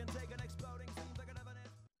 I can take an exploding seems like an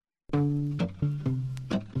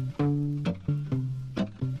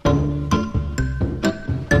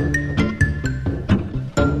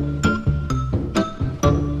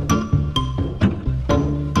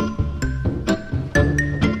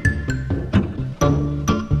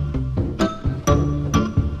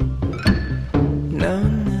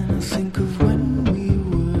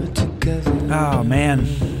Oh, man.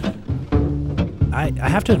 I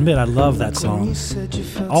have to admit, I love that song.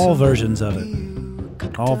 All versions of it.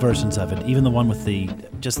 All versions of it. Even the one with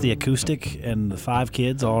just the acoustic and the 5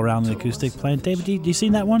 kids all around the acoustic playing. David, do you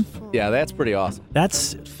seen that one? Yeah, that's pretty awesome.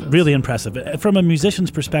 That's really impressive. From a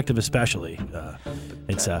musician's perspective especially.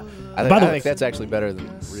 It's I think that's actually better than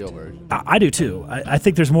the real version. I do too. I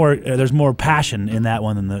think there's more passion in that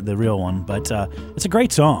one than the real one. But it's a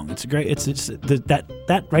great song. It's a great. It's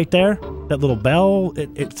that right there. That little bell.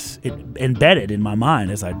 It's embedded in my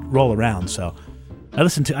mind as I roll around. So I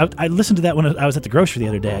listened to that when I was at the grocery the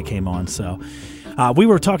other day. I came on. So we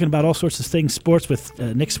were talking about all sorts of things, sports with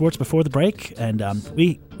Nick Swartz before the break, and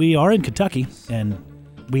we are in Kentucky, and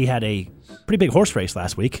we had a pretty big horse race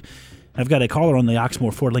last week. I've got a caller on the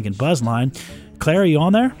Oxmoor Ford Lincoln Buzz line. Claire, are you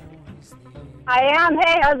on there? I am.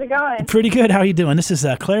 Hey, how's it going? Pretty good. How are you doing? This is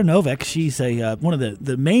Claire Novak. She's one of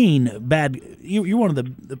the main bad. You're one of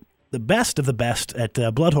the best of the best at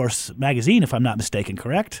Blood Horse magazine, if I'm not mistaken.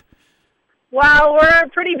 Correct? Well, we're a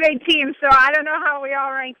pretty big team, so I don't know how we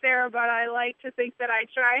all rank there, but I like to think that I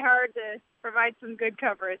try hard to provide some good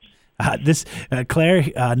coverage. This Claire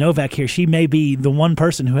Novak here, she may be the one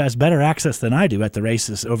person who has better access than I do at the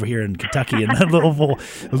races over here in Kentucky and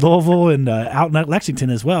Louisville, and out in Lexington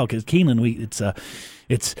as well. Because Keeneland,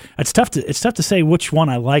 it's tough to say which one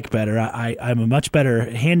I like better. I'm a much better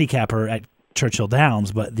handicapper at Churchill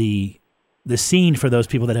Downs, but the scene for those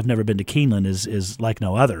people that have never been to Keeneland is like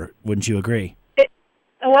no other. Wouldn't you agree?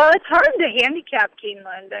 Well, it's hard to handicap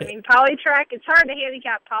Keeneland. I mean, Polytrack, it's hard to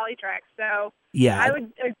handicap Polytrack. So yeah, I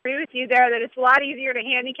would agree with you there that it's a lot easier to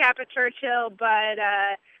handicap at Churchill, but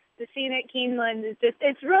the scene at Keeneland is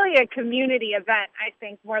it's really a community event, I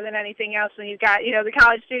think, more than anything else. When you've got, the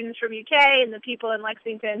college students from UK and the people in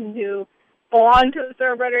Lexington who belong to the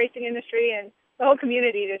thoroughbred racing industry, and the whole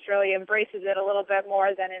community just really embraces it a little bit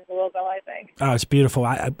more than in Louisville, I think. Oh, it's beautiful.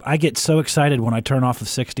 I get so excited when I turn off the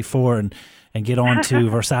 64 and get on to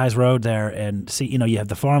Versailles Road there and see, you have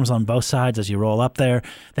the farms on both sides as you roll up there.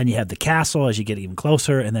 Then you have the castle as you get even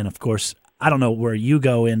closer. And then, of course, I don't know where you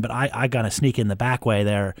go in, but I got to sneak in the back way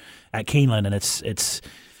there at Keeneland. And it's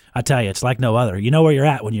I tell you, it's like no other. You know where you're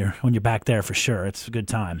at when you're back there for sure. It's a good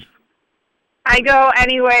time. I go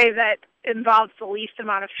any way that involves the least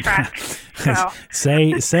amount of traffic. So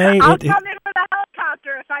say I'll come in with a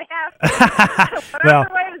helicopter if I have to.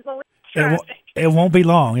 Whatever way is the least traffic. It won't be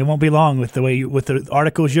long. It won't be long with the way with the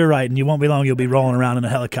articles you're writing. You won't be long. You'll be rolling around in a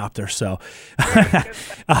helicopter. So,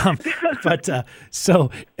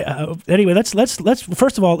 anyway, let's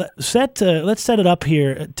first of all let's set it up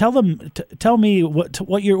here. Tell me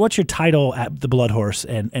what's your title at the Blood Horse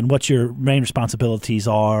and what your main responsibilities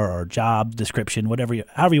are or job description,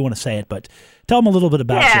 however you want to say it. But tell them a little bit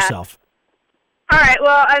about yourself. All right.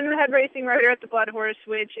 Well, I'm the head racing writer at the Blood Horse,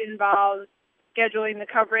 which involves scheduling the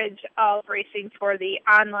coverage of racing for the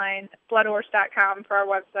online bloodhorse.com for our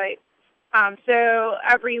website. So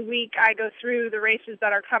every week I go through the races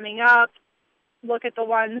that are coming up, look at the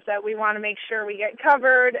ones that we want to make sure we get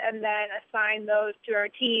covered, and then assign those to our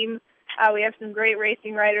team. We have some great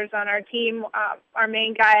racing writers on our team. Our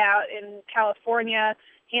main guy out in California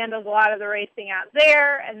handles a lot of the racing out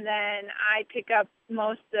there, and then I pick up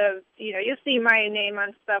most of, you'll see my name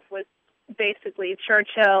on stuff with basically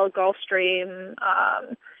Churchill, Gulfstream,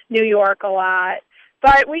 New York a lot.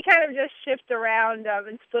 But we kind of just shift around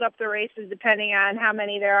and split up the races depending on how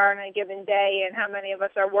many there are on a given day and how many of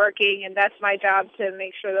us are working, and that's my job to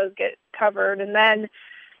make sure those get covered. And then,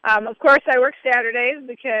 of course, I work Saturdays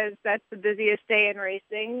because that's the busiest day in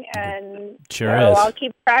racing, and I'll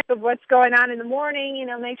keep track of what's going on in the morning,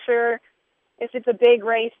 make sure if it's a big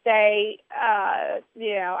race day,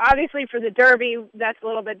 obviously for the Derby, that's a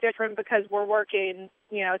little bit different because we're working,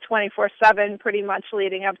 24/7 pretty much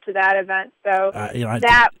leading up to that event. So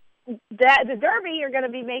the Derby, you're going to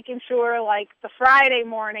be making sure, like, the Friday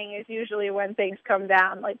morning is usually when things come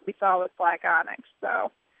down, like we saw with Black Onyx.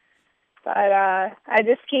 So, but I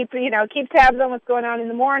just keep tabs on what's going on in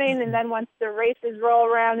the morning, and then once the races roll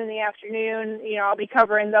around in the afternoon, I'll be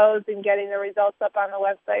covering those and getting the results up on the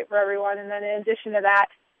website for everyone. And then in addition to that,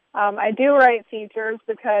 I do write features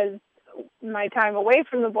because my time away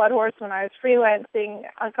from the Blood Horse, when I was freelancing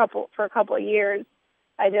for a couple of years,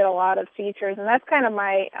 I did a lot of features, and that's kind of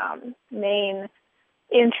my main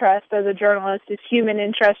interest as a journalist, is human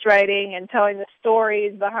interest writing and telling the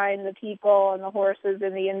stories behind the people and the horses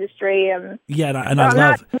in the industry. I'm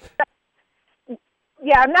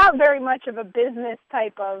not very much of a business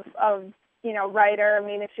type of writer. I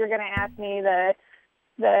mean, if you're going to ask me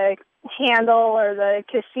the handle or the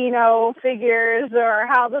casino figures or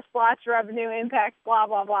how the slots revenue impacts blah,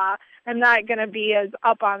 blah, blah, I'm not going to be as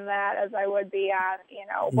up on that as I would be on,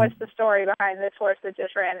 what's the story behind this horse that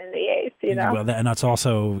just ran in the eighth, Well, and that's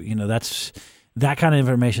also, that kind of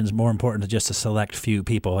information is more important to just a select few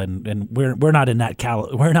people, and we're not in that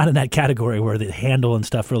category where the handle and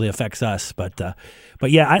stuff really affects us. But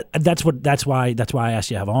yeah, that's why I asked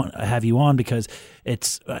you to have you on, because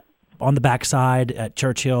it's on the backside at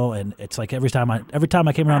Churchill, and it's like every time I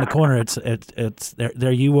came around the corner, it's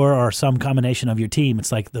there you were, or some combination of your team.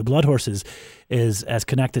 It's like the Blood Horse is as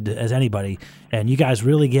connected as anybody, and you guys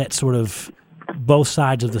really get sort of both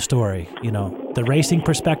sides of the story. The racing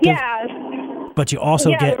perspective. Yeah. But you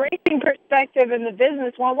also get the racing perspective and the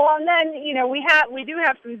business one. Well, and then we do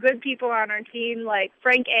have some good people on our team, like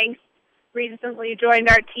Frank Angst recently joined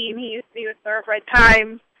our team. He used to be with Thoroughbred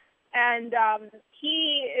Time, and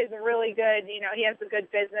he is a really good. He has a good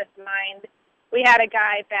business mind. We had a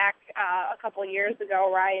guy back a couple of years ago,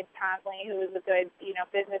 Ryan Conley, who was a good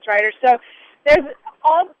business writer. So there's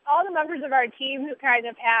all the members of our team who kind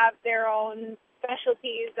of have their own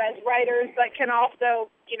specialties as writers, but can also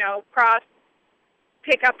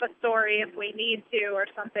pick up a story if we need to or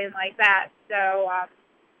something like that. So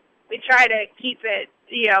we try to keep it,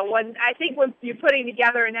 when you're putting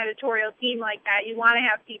together an editorial team like that, you want to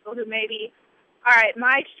have people who maybe, all right,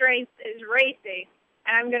 my strength is racing,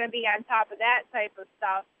 and I'm going to be on top of that type of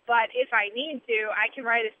stuff. But if I need to, I can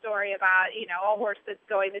write a story about, a horse that's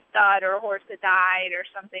going to stud or a horse that died or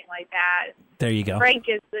something like that. There you go. Frank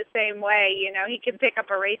is the same way. He can pick up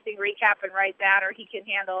a racing recap and write that, or he can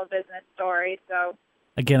handle a business story. So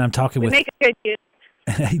again, I'm talking with. Make a good use.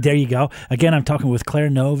 There you go. Again, I'm talking with Claire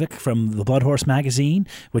Novak from the Blood Horse magazine,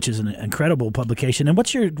 which is an incredible publication. And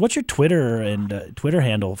what's your Twitter and Twitter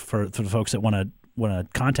handle for the folks that want to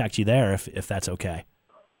contact you there, if that's okay?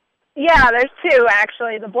 Yeah, there's two,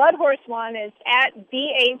 actually. The Blood Horse one is at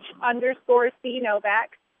 @BH_C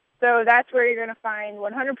Novak. So that's where you're going to find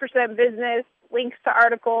 100% business, links to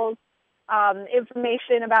articles,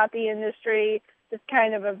 information about the industry, just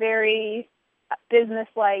kind of a very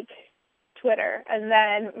business-like Twitter. And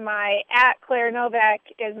then my @Claire Novak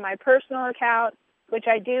is my personal account, which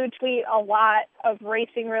I do tweet a lot of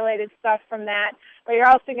racing-related stuff from that. But you're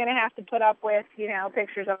also going to have to put up with,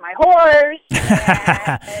 pictures of my horse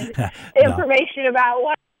and information about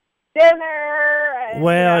what dinner. And,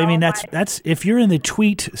 well, I mean, that's if you're in the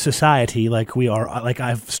tweet society like we are, like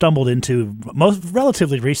I've stumbled into, most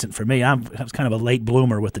relatively recent for me. I was kind of a late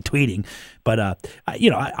bloomer with the tweeting, but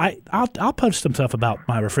I'll post some stuff about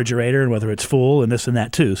my refrigerator and whether it's full and this and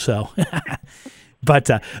that too. So, but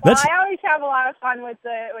I always have a lot of fun with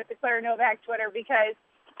the Claire Novak Twitter because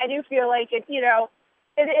I do feel like it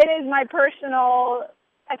is my personal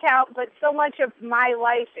account, but so much of my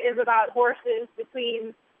life is about horses.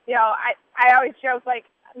 Between, I always joke, like,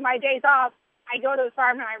 my days off, I go to the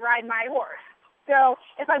farm and I ride my horse. So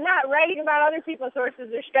if I'm not writing about other people's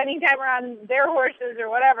horses or spending time around their horses or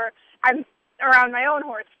whatever, I'm around my own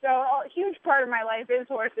horse. So a huge part of my life is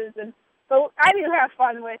horses. And so I do have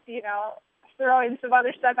fun with, throwing some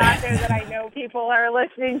other stuff out there that I know people are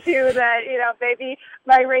listening to that, maybe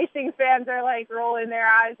my racing fans are like rolling their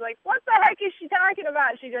eyes like, what the heck is she talking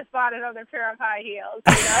about? She just bought another pair of high heels.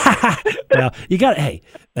 Well, you got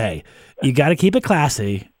to keep it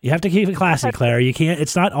classy. You have to keep it classy, Claire. You can't,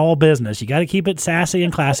 it's not all business. You got to keep it sassy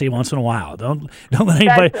and classy once in a while. Don't let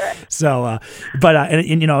anybody. That's right. So,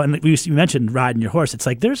 and you mentioned riding your horse. It's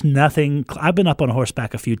like, there's nothing, I've been up on a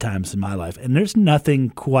horseback a few times in my life, and there's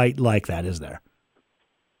nothing quite like that, is there?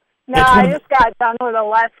 No, I just got done with a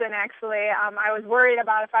lesson, actually. I was worried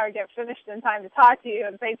about if I would get finished in time to talk to you,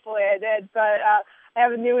 and thankfully I did. But I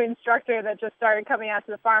have a new instructor that just started coming out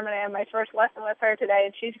to the farm, and I had my first lesson with her today,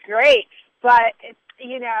 and she's great. But, it's,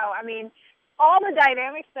 all the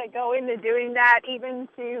dynamics that go into doing that, even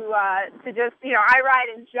to just, I ride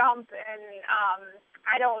and jump, and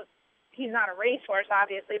he's not a racehorse,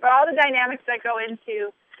 obviously, but all the dynamics that go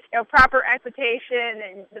into proper equitation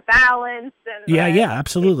and the balance. And yeah,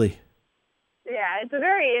 absolutely. It's a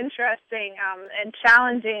very interesting and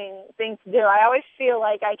challenging thing to do. I always feel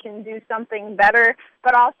like I can do something better,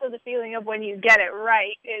 but also the feeling of when you get it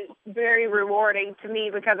right is very rewarding to me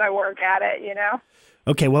because I work at it,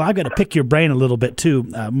 Okay, well, I've got to pick your brain a little bit, too.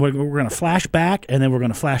 We're going to flash back, and then we're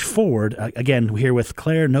going to flash forward. Again, we're here with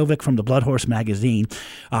Claire Novak from the Blood Horse magazine.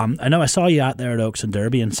 I know I saw you out there at Oaks and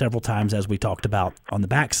Derby and several times, as we talked about on the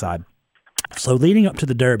backside. So leading up to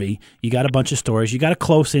the Derby, you got a bunch of stories. You got a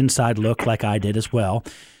close inside look like I did as well.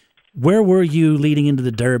 Where were you leading into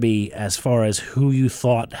the Derby as far as who you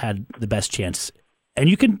thought had the best chance? And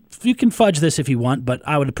you can fudge this if you want, but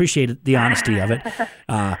I would appreciate the honesty of it.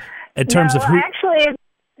 In terms of who, actually,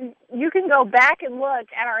 you can go back and look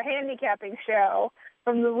at our handicapping show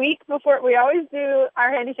from the week before. We always do our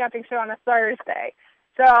handicapping show on a Thursday.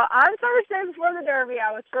 So on Thursday before the Derby,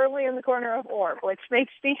 I was firmly in the corner of Orb, which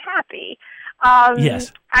makes me happy.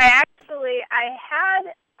 Yes. I've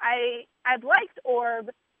liked Orb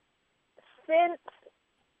since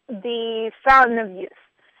the Fountain of Youth,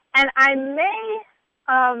 and I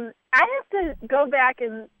have to go back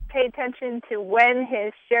and pay attention to when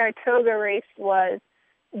his Saratoga race was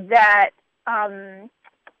that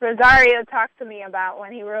Rosario talked to me about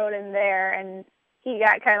when he rode in there, and he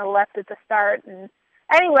got kind of left at the start. And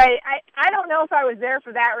anyway, I don't know if I was there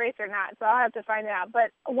for that race or not, so I'll have to find out.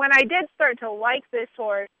 But when I did start to like this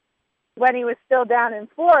horse, when he was still down in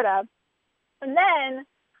Florida, and then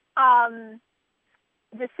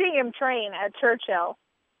to see him train at Churchill,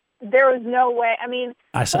 there was no way. I mean,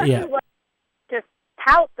 just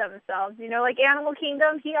tout themselves, like Animal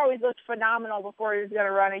Kingdom. He always looked phenomenal before he was going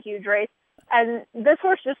to run a huge race. And this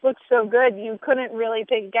horse just looked so good, you couldn't really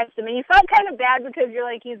pick against him. And you felt kind of bad because you're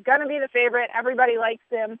like, he's going to be the favorite. Everybody likes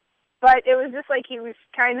him. But it was just like he was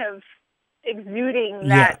kind of exuding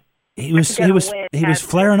that. He was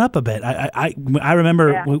flaring up a bit. I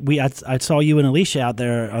remember I saw you and Alicia out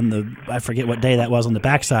there on I forget what day that was, on the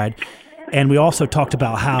backside. And we also talked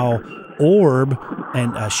about how Orb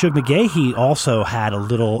and Shug McGahee also had a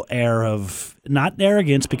little air of, not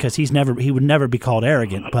arrogance, because he would never be called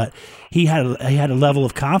arrogant, but he had a level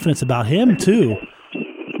of confidence about him too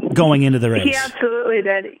going into the race. He absolutely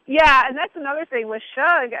did. Yeah, and that's another thing with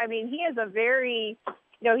Shug. I mean, he is a very,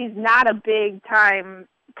 he's not a big time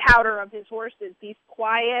touter of his horses. He's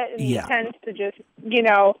quiet, and he tends to just,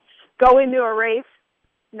 go into a race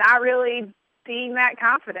not really being that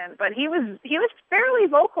confident. But he was fairly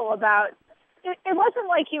vocal about it. It wasn't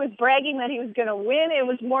like he was bragging that he was going to win. It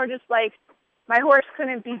was more just like, my horse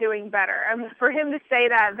couldn't be doing better. I mean, for him to say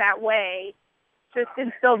that way just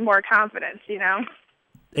instilled more confidence,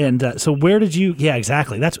 And so where did you? Yeah,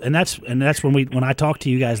 exactly. That's when I talked to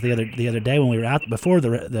you guys the other day when we were out before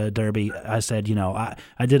the Derby. I said,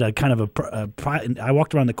 I did a kind of I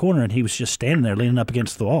walked around the corner and he was just standing there leaning up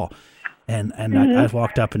against the wall, and I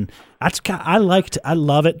walked up, and I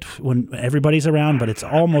love it when everybody's around, but it's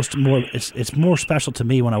almost more it's more special to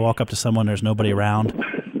me when I walk up to someone, there's nobody around,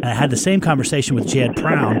 And I had the same conversation with Chad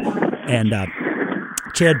Brown, and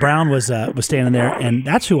Chad Brown was standing there, and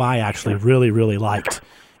that's who I actually really, really liked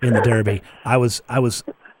in the Derby. I was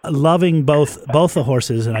loving both the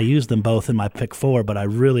horses, and I used them both in my pick 4, but I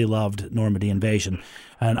really loved Normandy Invasion.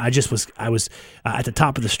 And I was at the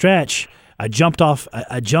top of the stretch. I jumped up,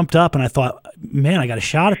 and I thought, man, I got a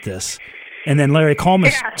shot at this. And then Larry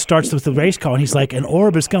Coleman starts with the race call, and he's like, an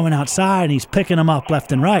Orb is going outside, and he's picking them up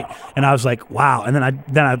left and right. And I was like, wow. And then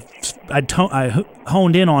I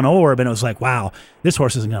honed in on Orb, and it was like, wow, this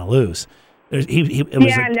horse isn't going to lose.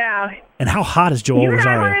 No. And how hot is Joel Rosario? You and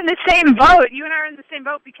I were in the same boat. You and I were in the same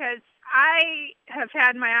boat because I have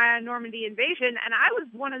had my eye on Normandy Invasion, and I was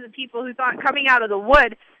one of the people who thought coming out of the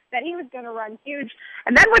wood that he was going to run huge.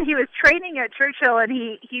 And then when he was training at Churchill, and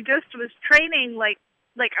he just was training like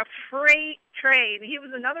a freight train. He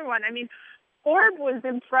was another one. I mean, Orb was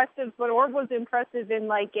impressive, but Orb was impressive in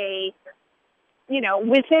like a,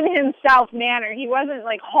 within himself manner. He wasn't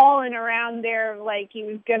like hauling around there like he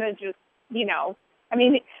was going to just, I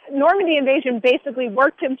mean, Normandy Invasion basically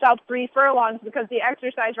worked himself 3 furlongs because the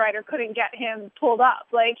exercise rider couldn't get him pulled up.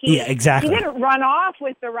 Like exactly. He didn't run off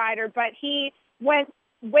with the rider, but he went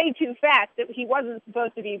way too fast that he wasn't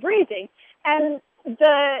supposed to be breathing. And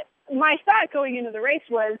my thought going into the race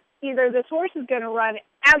was either this horse is going to run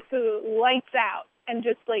absolute lights out and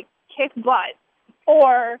just like kick butt,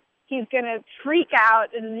 or he's going to freak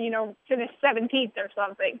out and, finish 17th or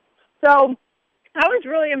something. So I was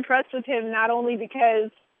really impressed with him, not only because,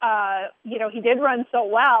 he did run so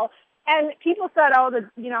well. And people said,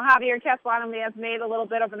 Javier Castellano may have made a little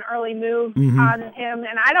bit of an early move on him.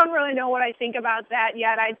 And I don't really know what I think about that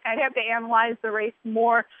yet. I'd have to analyze the race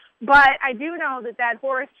more. But I do know that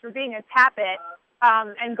horse, for being a Tappet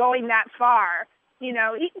and going that far, he's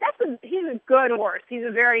a good horse. He's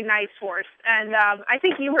a very nice horse. And I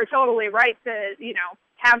think you were totally right to,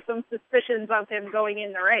 have some suspicions of him going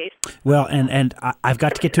in the race. Well, and I've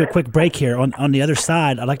got to get to a quick break here. On the other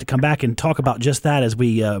side, I'd like to come back and talk about just that as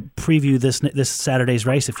we preview this Saturday's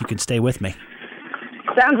race, if you can stay with me.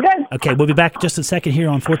 Sounds good. Okay, we'll be back just a second here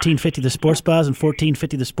on 1450 The Sports Buzz and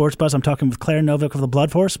 1450 The Sports Buzz. I'm talking with Claire Novak of the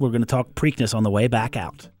Blood Horse. We're going to talk Preakness on the way back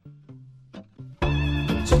out.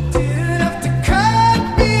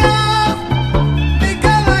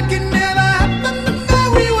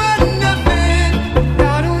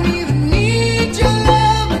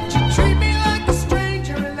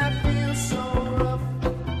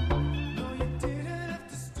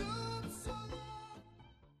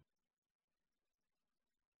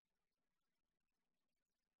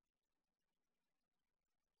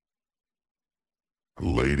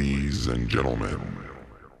 Ladies and gentlemen,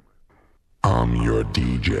 I'm your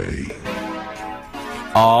DJ.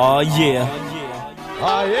 Oh yeah.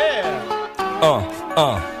 Oh yeah.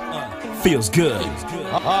 Feels good.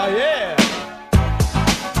 Oh yeah.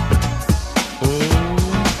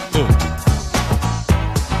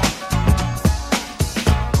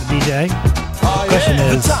 DJ, the question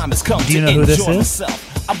is, do you know who this is?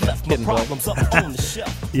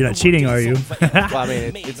 You're not cheating, are you? Well, I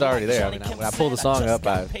mean, it's already there. I mean, when I pull the song up,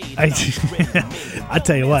 I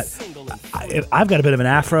tell you what, I've got a bit of an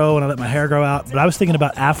afro and I let my hair grow out, but I was thinking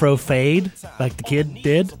about afro fade like the kid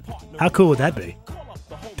did. How cool would that be?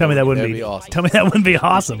 Tell me that wouldn't be awesome. Tell me that wouldn't be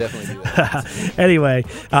awesome. Definitely do that. Anyway,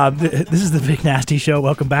 this is the Big Nasty Show.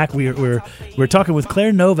 Welcome back. We're talking with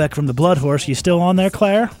Claire Novak from the Blood Horse. You still on there,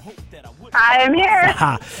 Claire? I am here.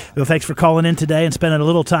 Well, thanks for calling in today and spending a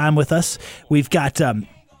little time with us. We've got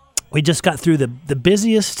we just got through the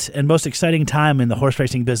busiest and most exciting time in the horse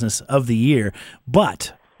racing business of the year,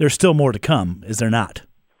 but there's still more to come, is there not?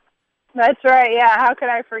 That's right, yeah. How could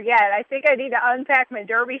I forget? I think I need to unpack my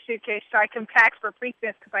Derby suitcase so I can pack for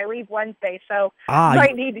Preakness because I leave Wednesday, so I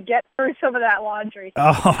might need to get through some of that laundry.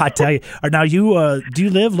 Oh, I tell you. Now, do you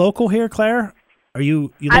live local here, Claire?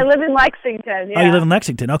 You I live in Lexington, yeah. Oh, you live in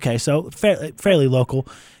Lexington. Okay, so fairly local.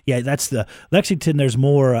 Yeah, that's the Lexington. There's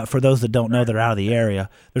more, for those that don't know that are out of the area,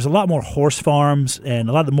 there's a lot more horse farms and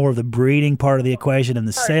a lot more of the breeding part of the equation and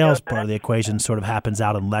the sales part of the equation sort of happens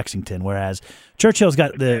out in Lexington, whereas Churchill's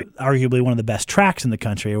got arguably one of the best tracks in the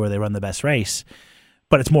country where they run the best race,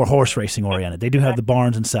 but it's more horse racing oriented. They do have the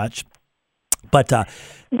barns and such. But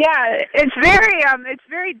yeah, it's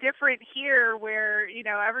very different here, where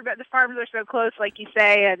everybody, the farms are so close, like you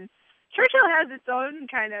say, and Churchill has its own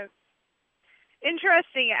kind of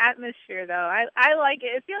interesting atmosphere, though. I like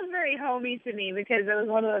it. It feels very homey to me because it was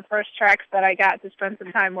one of the first tracks that I got to spend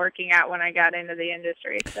some time working at when I got into the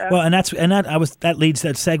industry. So. Well, that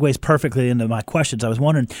segues perfectly into my questions. I was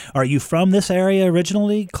wondering, are you from this area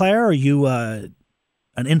originally, Claire, or are you an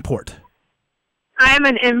import? I'm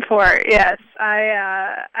an import. Yes,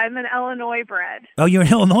 I'm an Illinois bred. Oh, you're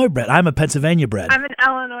an Illinois bred. I'm a Pennsylvania bred. I'm an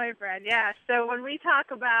Illinois bred. Yeah. So when we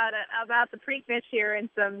talk about the Preakness here and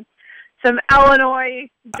some Illinois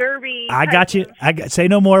Derby, I got you. Say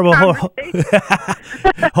no more. Well,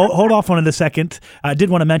 hold off on it a second. I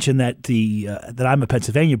did want to mention that that I'm a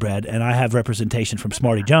Pennsylvania bred, and I have representation from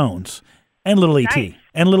Smarty Jones and Little E.T. Nice.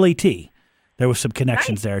 and Little E.T. There was some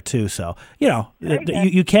connections there too, so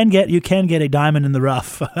you can get a diamond in the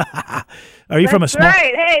rough. Are you from a small?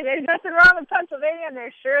 Right. Hey, there's nothing wrong with Pennsylvania, and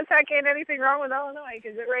there sure as heck ain't anything wrong with Illinois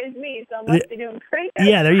because it raised me, so I must be doing pretty good.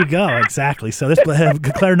 Yeah, there you go. Exactly. So this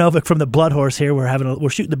Claire Novak from the Blood Horse here. We're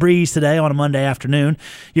shooting the breeze today on a Monday afternoon.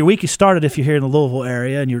 Your week has started if you're here in the Louisville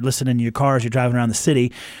area and you're listening to your cars. You're driving around the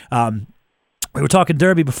city. We were talking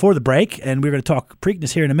Derby before the break, and we're going to talk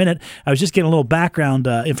Preakness here in a minute. I was just getting a little background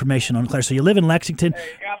information on Claire. So you live in Lexington.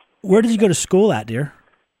 Where did you go to school at, dear?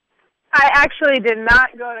 I actually did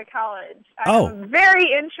not go to college. Oh.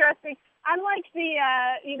 Very interesting. Unlike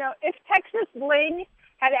if Texas Bling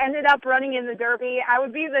had ended up running in the Derby, I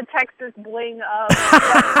would be the Texas Bling of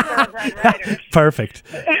thoroughbred riders. Perfect.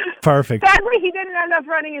 Sadly, he didn't end up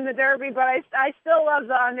running in the Derby, but I still love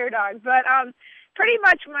the underdog. But pretty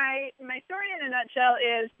much my story in a nutshell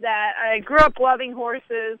is that I grew up loving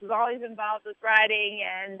horses, was always involved with riding,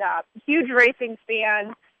 and huge racing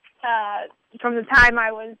fan from the time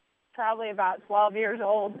I was probably about 12 years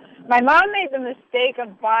old. My mom made the mistake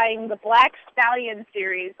of buying the Black Stallion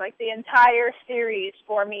series, like the entire series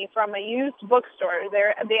for me from a used bookstore.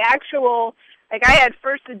 The actual, like I had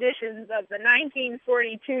first editions of the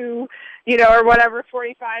 1942, or whatever,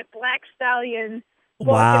 45 Black Stallion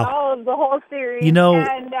book and all of the whole series.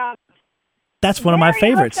 And, that's one of my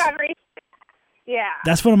favorites. Yeah.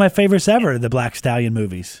 That's one of my favorites ever, the Black Stallion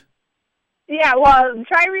movies. Yeah, well,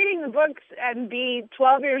 try reading the books and be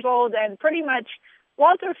 12 years old, and pretty much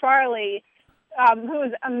Walter Farley, who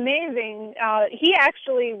is amazing, he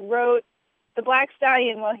actually wrote The Black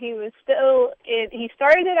Stallion while he was he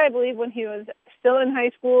started it, I believe, when he was still in high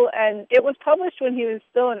school, and it was published when he was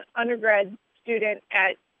still an undergrad student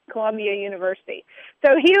at Columbia University.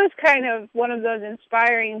 So he was kind of one of those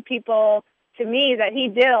inspiring people to me that he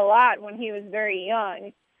did a lot when he was very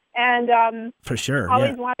young. And for sure,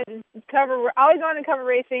 always wanted to cover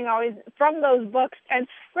racing, always from those books. And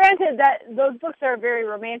granted that those books are a very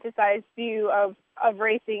romanticized view of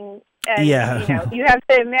racing. And, you have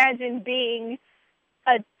to imagine being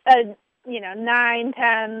a 9,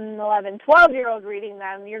 10, 11, 12-year-old reading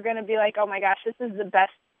them. You're going to be like, oh my gosh, this is the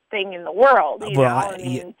best thing in the world.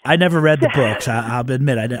 I never read the books. I'll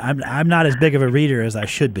admit I'm not as big of a reader as I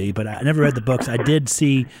should be, but I never read the books. I did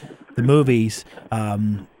see the movies.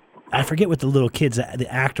 I forget what the little kid's the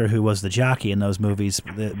actor who was the jockey in those movies.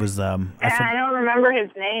 It was I don't remember his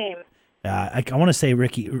name. I want to say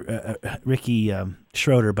Ricky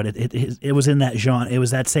Schroeder, but it was in that genre. It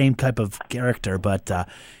was that same type of character. But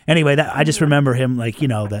anyway, I just remember him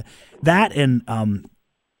that and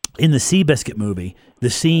in the Seabiscuit movie, the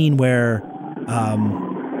scene where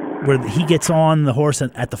he gets on the horse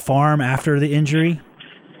at the farm after the injury.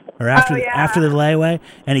 Or after the layaway,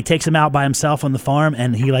 and he takes him out by himself on the farm,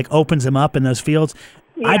 and he opens him up in those fields.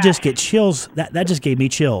 Yeah. I just get chills. That just gave me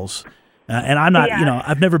chills. And I'm not,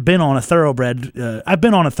 I've never been on a thoroughbred. I've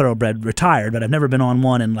been on a thoroughbred retired, but I've never been on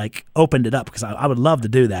one and opened it up because I would love to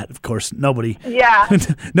do that. Of course, nobody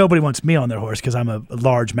wants me on their horse because I'm a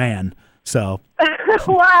large man. So.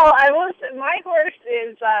 Well, my horse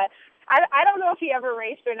is. I don't know if he ever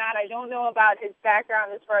raced or not. I don't know about his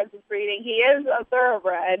background as far as his breeding. He is a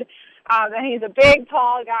thoroughbred, and he's a big,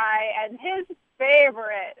 tall guy, and his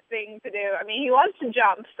favorite thing to do, he loves to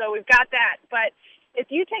jump, so we've got that. But if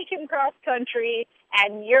you take him cross-country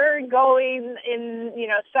and you're going in,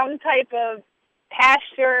 some type of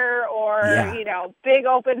pasture or, big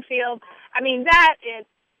open field, that is,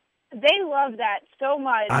 they love that so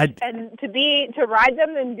much. And to ride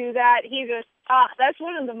them and do that, that's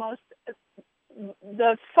one of the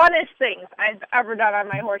funnest things I've ever done on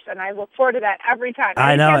my horse, and I look forward to that every time.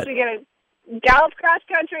 I know it. We get a gallop cross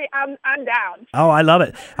country, I'm down. Oh, I love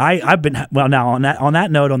it. I've been now on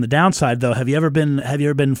that note. On the downside, though, have you ever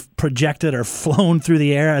been projected or flown through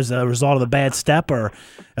the air as a result of a bad step? Or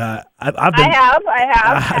I have.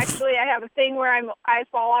 Actually, I have a thing where I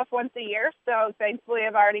fall off once a year. So thankfully,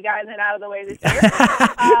 I've already gotten it out of the way this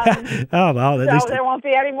year. Oh well, so there won't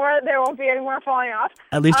be any more. There won't be any more falling off.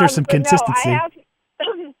 At least there's some consistency. No,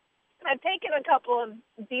 I've taken a couple of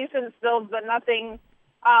decent spills, but nothing.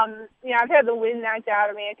 I've had the wind knocked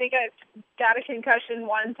out of me. I think I got a concussion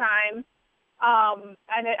one time, and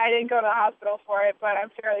I didn't go to the hospital for it, but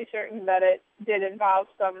I'm fairly certain that it did involve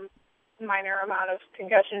some minor amount of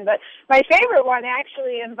concussion. But my favorite one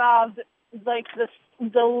actually involved like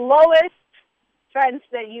the lowest fence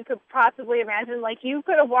that you could possibly imagine. Like you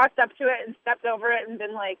could have walked up to it and stepped over it and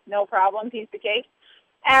been like, no problem, piece of cake.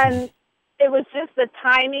 And it was just the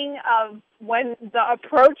timing of when the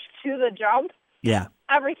approach to the jump. Yeah.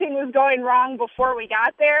 Everything was going wrong before we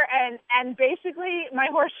got there, and basically my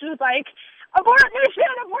horse was like, abort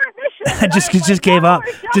mission. just gave up.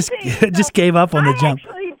 Just gave up on the jump. I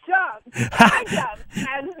actually jumped. I jumped,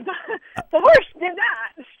 and the horse did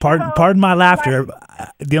not. Pardon my laughter.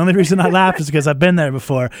 The only reason I laughed is because I've been there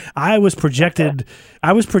before. I was projected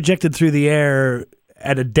through the air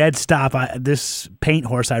at a dead stop. This paint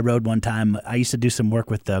horse I rode one time, I used to do some work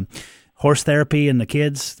with the horse therapy and the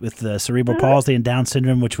kids with the cerebral palsy and Down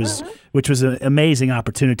syndrome, which was an amazing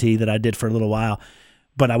opportunity that I did for a little while.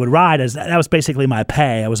 But I would ride that was basically my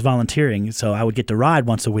pay. I was volunteering, so I would get to ride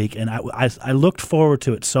once a week, and I looked forward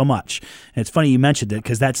to it so much. And it's funny you mentioned it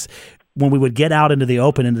because that's when we would get out into the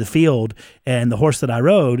open, into the field, and the horse that I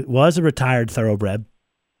rode was a retired thoroughbred.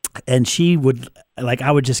 And she would,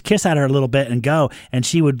 I would just kiss at her a little bit and go, and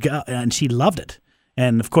she would go, and she loved it.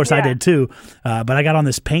 And of course I did too. But I got on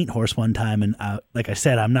this paint horse one time, and like I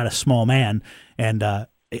said, I'm not a small man, and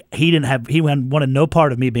he wanted no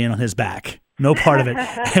part of me being on his back. No part of it.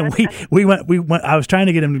 And we went, I was trying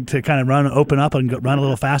to get him to kind of open up and run a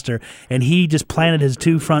little faster. And he just planted his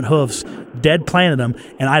two front hoofs, dead planted them.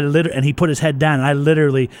 And he put his head down, and I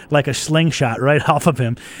literally, like a slingshot right off of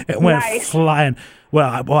him, it went flying.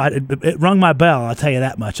 Well, it rung my bell. I'll tell you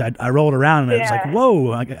that much. I rolled around, and it was like,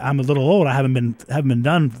 whoa, I'm a little old. I haven't been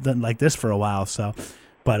done like this for a while. So,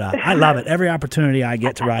 but I love it. Every opportunity I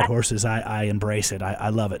get to ride horses, I embrace it. I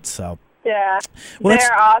love it. So. Yeah, well,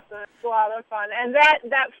 they're awesome. It's a lot of fun. And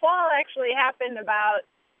that fall actually happened about,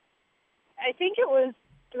 I think it was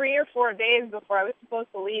 3 or 4 days before I was supposed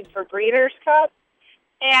to leave for Breeders' Cup.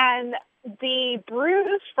 And the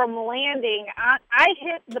bruise from landing, I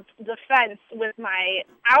hit the fence with my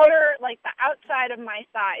the outside of my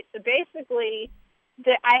thigh. So basically,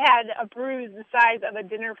 I had a bruise the size of a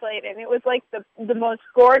dinner plate, and it was like the most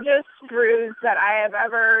gorgeous bruise that I have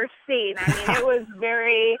ever seen. I mean, it was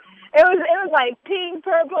it was like pink,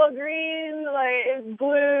 purple, green, like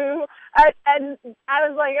blue, and I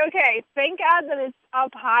was like, okay, thank God that it's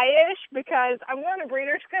up high-ish, because I'm going to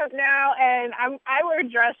Breeders' Cup now, and I wear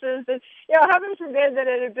dresses, and heaven forbid that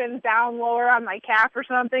it had been down lower on my calf or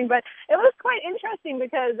something, but it was quite interesting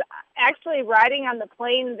because actually riding on the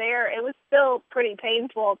plane there, it was still pretty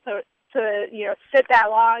painful to sit that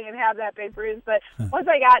long and have that big bruise, but once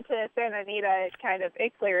I got to Santa Anita,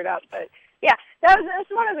 it cleared up, but yeah, that's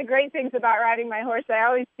one of the great things about riding my horse. I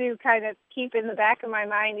always do kind of keep in the back of my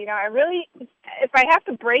mind, I really, if I have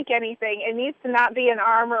to break anything, it needs to not be an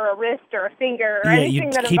arm or a wrist or a finger or anything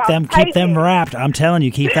that keep them wrapped. I'm telling you,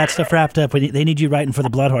 keep that stuff wrapped up. They need you riding for the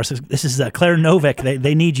blood horse. This is Claire Novak.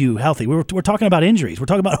 They need you healthy. We're talking about injuries. We're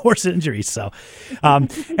talking about horse injuries. So,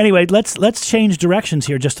 anyway, let's change directions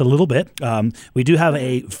here just a little bit. We do have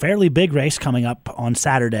a fairly big race coming up on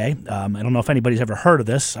Saturday. I don't know if anybody's ever heard of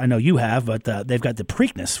this. I know you have, but they've got the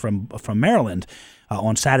Preakness from Maryland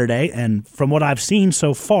on Saturday, and from what I've seen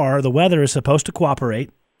so far, the weather is supposed to cooperate.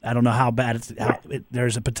 I don't know how bad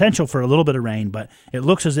there's a potential for a little bit of rain, but it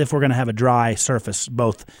looks as if we're going to have a dry surface,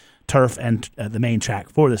 both turf and the main track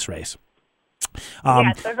for this race.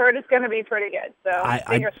 Yes, I've heard it's going to be pretty good, so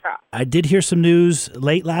fingers crossed. I did hear some news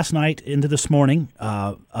late last night into this morning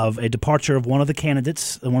of a departure of one of the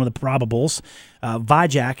candidates, one of the probables.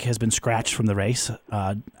 Vijak has been scratched from the race.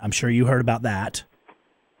 I'm sure you heard about that.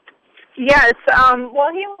 Yes,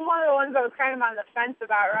 well, he was one of the ones that was kind of on the fence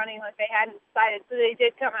about running, like they hadn't decided, so they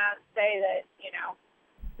did come out and say that,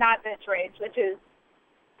 not this race, which is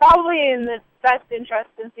probably in the best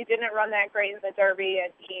interest since he didn't run that great in the Derby,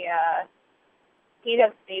 and he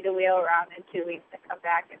doesn't need to wheel around in 2 weeks to come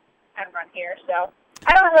back and run here. So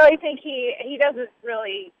I don't really think he doesn't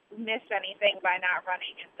really miss anything by not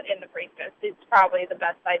running in the Preakness. It's probably the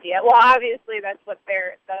best idea. Well, obviously that's what the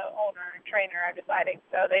owner and trainer are deciding,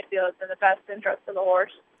 so they feel it's in the best interest of the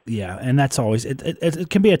horse. Yeah, and that's always it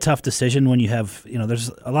can be a tough decision when you have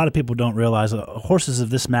there's a lot of people don't realize horses of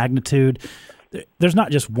this magnitude. There's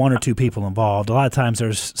not just one or two people involved. A lot of times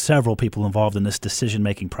there's several people involved in this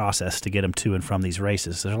decision-making process to get them to and from these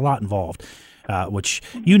races. There's a lot involved, which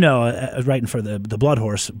writing for the blood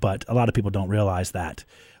horse, but a lot of people don't realize that.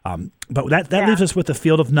 But that leaves us with a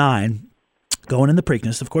field of 9 going in the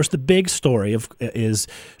Preakness. Of course, the big story is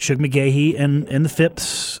Shug McGahee and the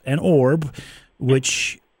Phipps and Orb,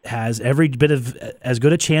 which has every bit of as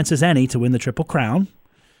good a chance as any to win the Triple Crown.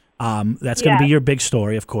 That's going to be your big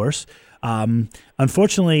story, of course.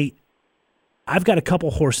 Unfortunately, I've got a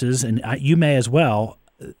couple horses, and you may as well,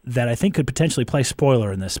 that I think could potentially play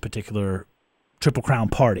spoiler in this particular Triple Crown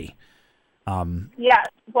party. Yes.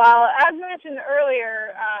 Well, as mentioned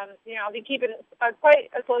earlier, I'll be keeping quite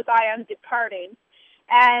a close eye on Departing,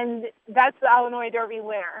 and that's the Illinois Derby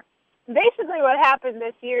winner. Basically, what happened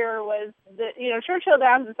this year was that, Churchill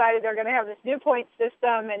Downs decided they're going to have this new point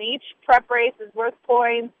system, and each prep race is worth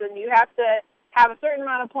points, and you have to have a certain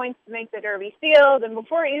amount of points to make the Derby field, and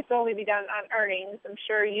before it used to only be done on earnings. I'm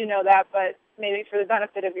sure you know that, but maybe for the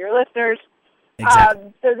benefit of your listeners.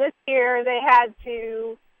 Exactly. So this year they had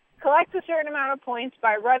to collect a certain amount of points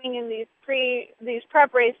by running in these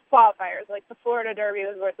prep race qualifiers, like the Florida Derby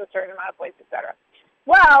was worth a certain amount of points, etc.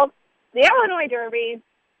 Well, the Illinois Derby,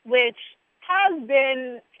 which has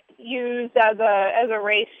been used as a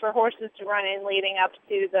race for horses to run in leading up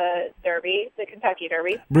to the Derby, the Kentucky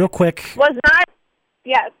Derby. Real quick. It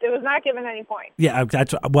was not given any points. Yeah,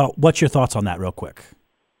 what's your thoughts on that real quick?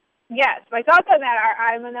 Yes, my thoughts on that are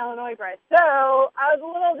I'm an Illinois bred, so I was a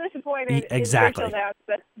little disappointed exactly. in Churchill Downs,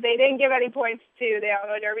 but they didn't give any points to the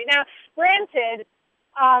Illinois Derby. Now, granted,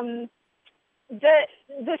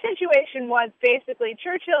 the situation was basically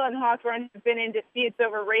Churchill and Hawthorne have been in disputes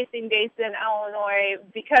over racing dates in Illinois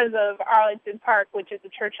because of Arlington Park, which is a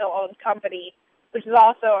Churchill-owned company, which is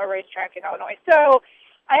also a racetrack in Illinois. So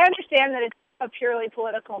I understand that it's a purely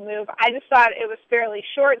political move. I just thought it was fairly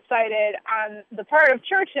short-sighted on the part of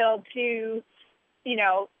Churchill to,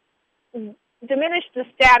 diminish the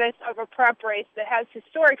status of a prep race that has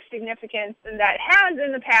historic significance and that has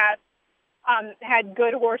in the past had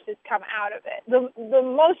good horses come out of it. The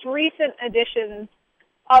most recent editions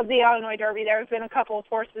of the Illinois Derby, there have been a couple of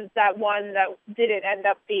horses that won that didn't end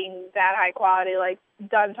up being that high quality, like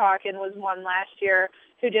Duntalkin was one last year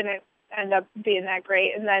who didn't end up being that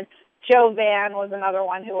great, and then Joe Van was another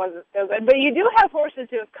one who wasn't so good. But you do have horses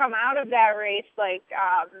who have come out of that race, like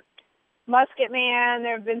Musket Man.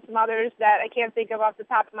 There have been some others that I can't think of off the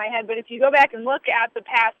top of my head. But if you go back and look at the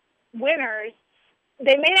past winners,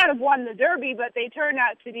 they may not have won the Derby, but they turned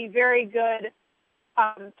out to be very good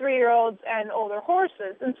 3-year-olds and older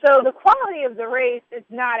horses. And so the quality of the race is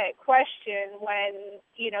not at question when,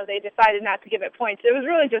 they decided not to give it points. It was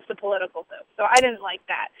really just a political move. So I didn't like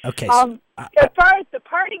that. Okay. As far as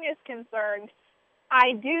Departing is concerned,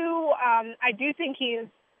 I do think he's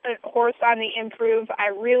a horse on the improve. I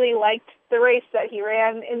really liked the race that he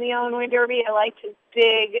ran in the Illinois Derby. I liked his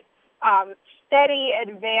big, steady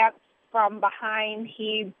advance from behind.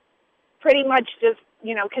 He pretty much just,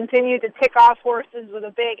 continued to tick off horses with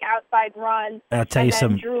a big outside run. I'll tell you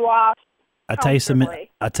some. Drew off. I'll tell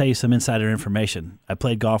you some insider information. I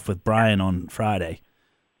played golf with Brian on Friday,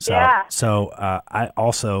 so I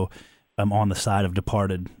also am on the side of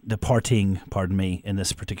departing. In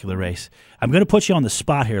this particular race. I'm going to put you on the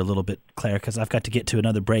spot here a little bit, Claire, because I've got to get to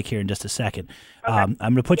another break here in just a second. Okay. I'm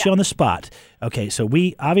going to put you on the spot. Okay, so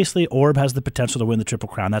obviously Orb has the potential to win the Triple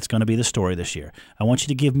Crown. That's going to be the story this year. I want you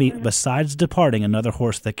to give me, besides Departing, another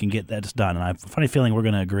horse that can get that done. And I have a funny feeling we're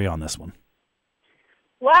going to agree on this one.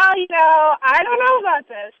 Well, I don't know about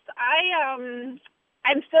this.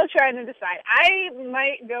 I'm still trying to decide. I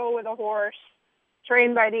might go with a horse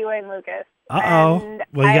trained by Dwayne Lucas. Uh-oh.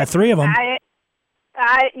 Well, you got 3 of them.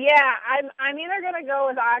 I'm either going to go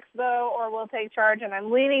with Oxbow or Will Take Charge, and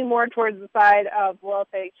I'm leaning more towards the side of Will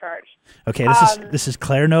Take Charge. Okay, this is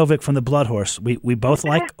Claire Novak from the Blood Horse. We both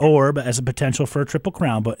like Orb as a potential for a Triple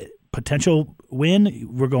Crown, but potential win,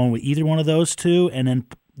 we're going with either one of those two, and then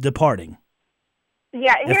Departing.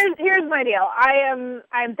 Yeah, here's my deal.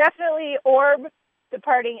 I'm definitely Orb,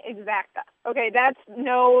 Departing, Exacta. Okay, there's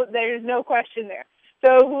no question there.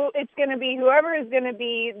 So it's going to be whoever is going to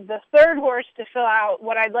be the third horse to fill out.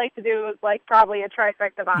 What I'd like to do is probably a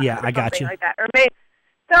trifecta box. Yeah, I got you. Like that.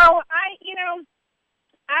 So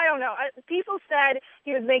I don't know. People said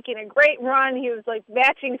he was making a great run. He was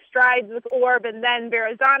matching strides with Orb, and then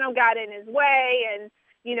Verrazano got in his way, and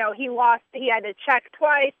he lost. He had to check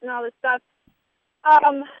twice and all this stuff. I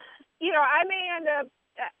may end up.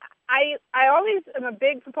 I always am a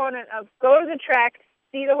big proponent of go to the track,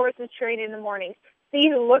 see the horses train in the mornings, see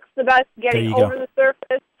who looks the best getting over the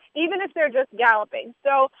surface, even if they're just galloping.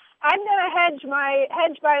 So I'm going to hedge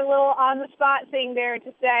my little on the spot thing there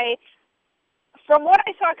to say, from what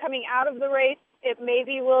I saw coming out of the race, it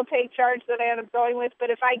maybe Will Take Charge that I end up going with. But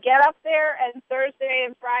if I get up there and Thursday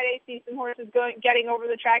and Friday see some horses getting over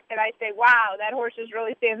the track that I say, wow, that horse just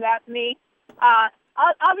really stands out to me,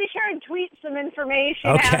 I'll be sure and tweet some information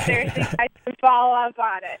out Okay. there so you guys can follow up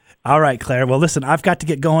on it. All right, Claire. Well, listen, I've got to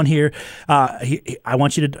get going here. I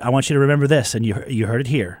want you to remember this, and you heard it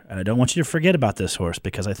here. And I don't want you to forget about this horse,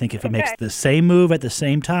 because I think if he makes the same move at the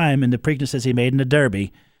same time in the Preakness as he made in the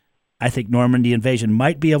Derby, I think Normandy Invasion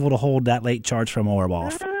might be able to hold that late charge from Orb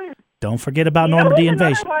off. Don't forget about Normandy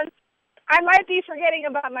Invasion. I might be forgetting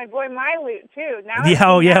about my boy Milu too. Now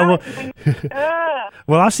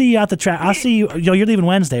Well, I'll see you out the track. I'll see you. You're leaving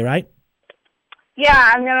Wednesday, right?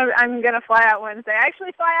 Yeah, I'm gonna fly out Wednesday. I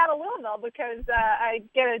actually fly out of Louisville because I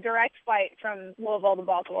get a direct flight from Louisville to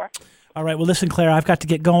Baltimore. All right. Well, listen, Claire, I've got to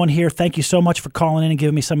get going here. Thank you so much for calling in and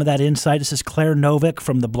giving me some of that insight. This is Claire Novak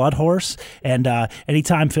from the Blood Horse, and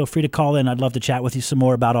anytime, feel free to call in. I'd love to chat with you some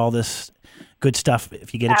more about all this good stuff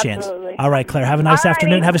if you get a chance. All right, Claire, have a nice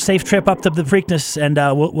afternoon. Have a safe trip up to the Preakness, and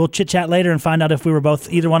we'll chit-chat later and find out if we were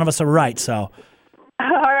either one of us are right. So. All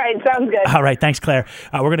right, sounds good. All right, thanks, Claire.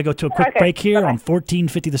 We're going to go to a quick break here on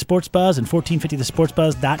 1450 The Sports Buzz and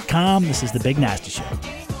 1450thesportsbuzz.com. This is The Big Nasty Show.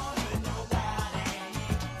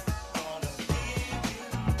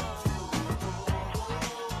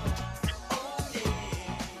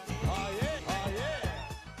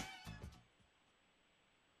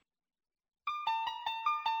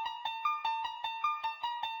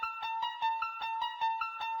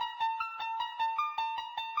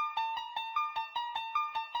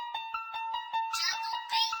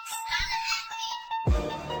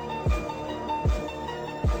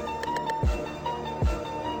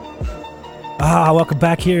 Welcome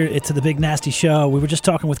back here. It's the Big Nasty Show. We were just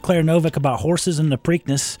talking with Claire Novak about horses in the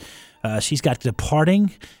Preakness. She's got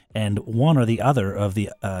Departing and one or the other of the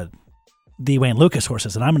Wayne Lucas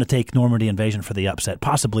horses, and I'm going to take Normandy Invasion for the upset,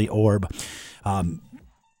 possibly Orb.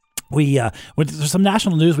 There's some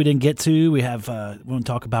national news we didn't get to. We want to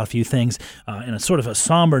talk about a few things in a sort of a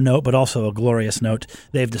somber note, but also a glorious note.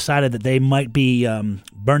 They've decided that they might be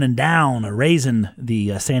burning down or razing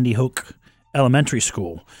the Sandy Hook Elementary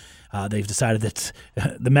School. They've decided that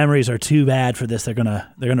the memories are too bad for this. They're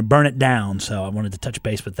gonna burn it down. So I wanted to touch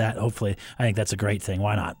base with that. Hopefully, I think that's a great thing.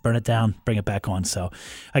 Why not burn it down, bring it back on? So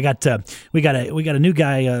we got a new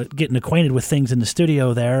guy getting acquainted with things in the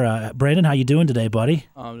studio there. Brandon, how you doing today, buddy?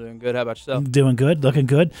 I'm doing good. How about yourself? Doing good, looking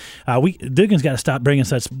good. Dugan's got to stop bringing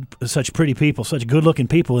such pretty people, such good looking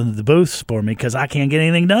people into the booths for me, because I can't get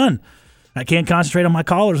anything done. I can't concentrate on my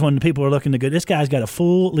callers when the people are looking good. This guy's got a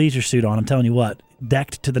full leisure suit on. I'm telling you what,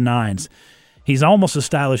 decked to the nines. He's almost as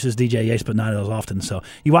stylish as DJ Yates, but not as often. So,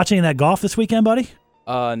 you watch any of that golf this weekend, buddy?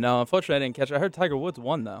 No, unfortunately, I didn't catch it. I heard Tiger Woods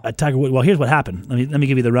won, though. Tiger Woods. Well, here's what happened. Let me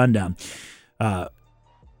give you the rundown.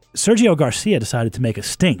 Sergio Garcia decided to make a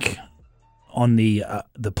stink on the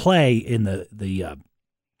play in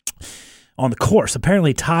on the course.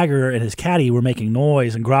 Apparently, Tiger and his caddy were making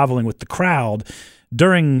noise and groveling with the crowd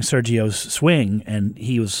during Sergio's swing, and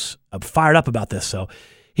he was fired up about this. So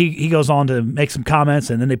he goes on to make some comments,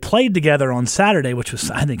 and then they played together on Saturday, which is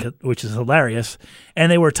hilarious, and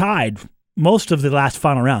they were tied most of the last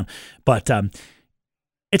final round. But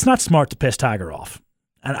it's not smart to piss Tiger off.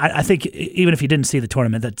 And I think even if you didn't see the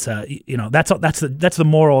tournament, that's the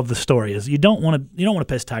moral of the story is you don't want to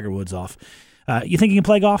piss Tiger Woods off. You think he can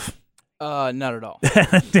play golf? Not at all.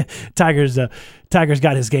 Tiger's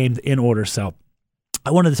got his game in order. So I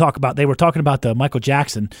wanted to talk about. They were talking about the Michael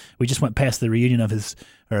Jackson. We just went past the reunion of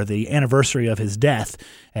the anniversary of his death,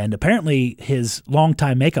 and apparently his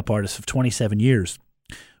longtime makeup artist of 27 years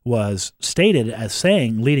was stated as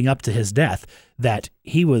saying, leading up to his death, that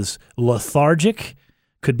he was lethargic,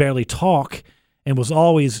 could barely talk, and was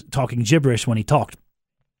always talking gibberish when he talked.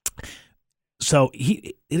 So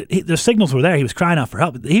the signals were there. He was crying out for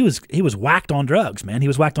help. He was whacked on drugs, man. He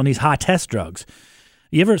was whacked on these high test drugs.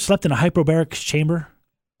 You ever slept in a hyperbaric chamber?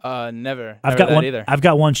 Never. I've got one either. I've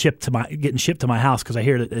got one getting shipped to my house because I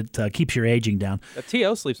hear that it keeps your aging down.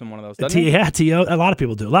 T.O. sleeps in one of those, doesn't he? Yeah, T.O. A lot of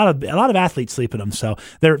people do. A lot of athletes sleep in them. So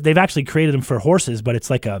they've actually created them for horses, but it's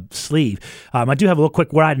like a sleeve. I do have a little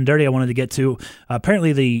quick wide and dirty I wanted to get to.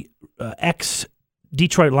 Apparently, the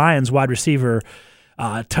ex-Detroit Lions wide receiver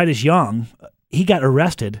Titus Young, he got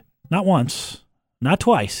arrested not once, not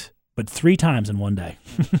twice, but 3 times in one day.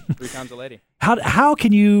 3 times a lady. How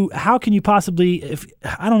can you possibly, if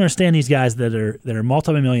I don't understand these guys that are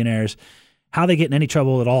multimillionaires, how they get in any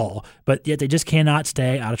trouble at all, but yet they just cannot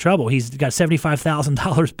stay out of trouble. He's got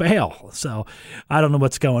 $75,000 bail, so I don't know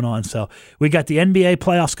what's going on. So we got the NBA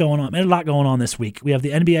playoffs going on. There's a lot going on this week. We have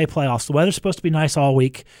the NBA playoffs. The weather's supposed to be nice all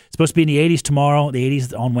week. It's supposed to be in the 80s tomorrow, the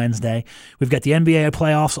 80s on Wednesday. We've got the NBA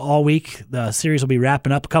playoffs all week. The series will be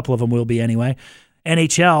wrapping up. A couple of them will be anyway.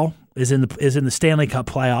 NHL, is in the Stanley Cup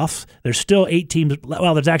playoffs. There's still 8 teams.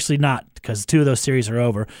 Well, there's actually not, because 2 of those series are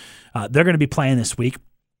over. They're going to be playing this week.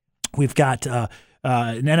 We've got in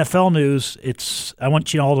NFL news. I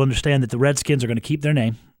want you all to understand that the Redskins are going to keep their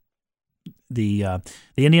name. The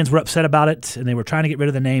Indians were upset about it, and they were trying to get rid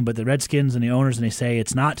of the name, but the Redskins and the owners, and they say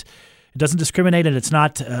it doesn't discriminate and it's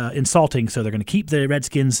not insulting, so they're going to keep the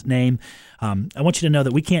Redskins name. I want you to know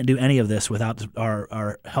that we can't do any of this without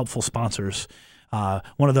our helpful sponsors.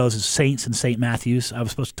 One of those is Saints and St. Matthews. I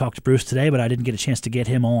was supposed to talk to Bruce today, but I didn't get a chance to get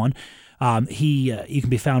him on. You can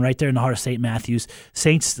be found right there in the heart of St. Matthews.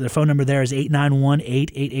 Saints, their phone number there is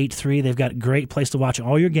 891-8883. They've got a great place to watch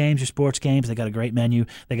all your games, your sports games. They got a great menu.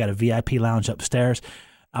 They got a VIP lounge upstairs.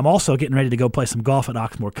 I'm also getting ready to go play some golf at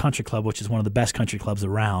Oxmoor Country Club, which is one of the best country clubs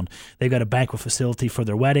around. They've got a banquet facility for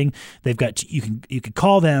their wedding. You can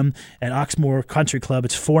call them at Oxmoor Country Club.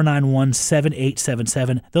 It's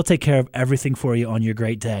 491-7877. They'll take care of everything for you on your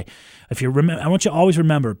great day. I want you to always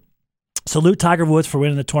remember, salute Tiger Woods for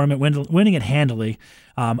winning the tournament, winning it handily.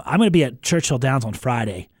 I'm going to be at Churchill Downs on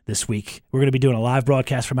Friday this week. We're going to be doing a live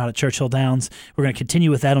broadcast from out at Churchill Downs. We're going to continue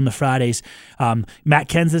with that on the Fridays. Matt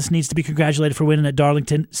Kenseth needs to be congratulated for winning at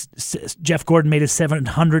Darlington. Jeff Gordon made his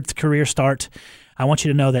 700th career start. I want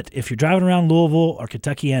you to know that if you're driving around Louisville or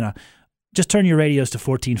Kentuckiana, just turn your radios to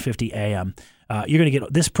 1450 AM. You're going to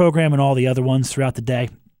get this program and all the other ones throughout the day.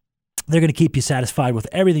 They're going to keep you satisfied with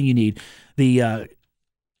everything you need. The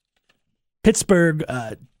Pittsburgh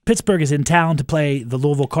is in town to play the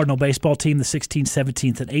Louisville Cardinal baseball team, the 16th,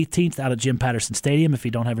 17th, and 18th out at Jim Patterson Stadium. If you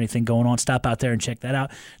don't have anything going on, stop out there and check that out.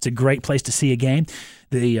 It's a great place to see a game.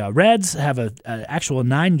 The Reds have an actual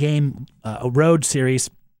 9-game road series.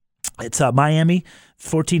 It's Miami,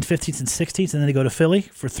 14th, 15th, and 16th, and then they go to Philly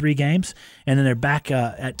for 3 games, and then they're back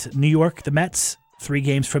at New York, the Mets, 3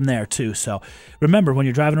 games from there, too. So remember, when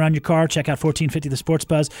you're driving around your car, check out 1450 The Sports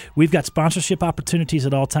Buzz. We've got sponsorship opportunities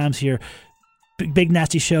at all times here. Big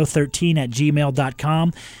Nasty Show 13 at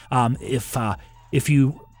gmail.com. If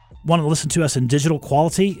you want to listen to us in digital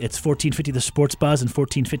quality, it's 1450 The Sports Buzz and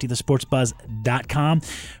 1450thesportsbuzz.com.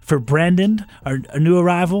 For Brandon, our new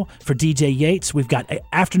arrival, for DJ Yates, we've got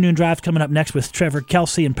afternoon drives coming up next with Trevor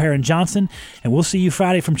Kelsey and Perrin Johnson, and we'll see you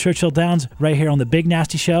Friday from Churchill Downs right here on the Big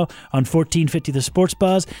Nasty Show on 1450 The Sports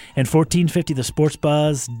Buzz and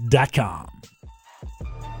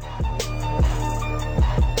 1450thesportsbuzz.com.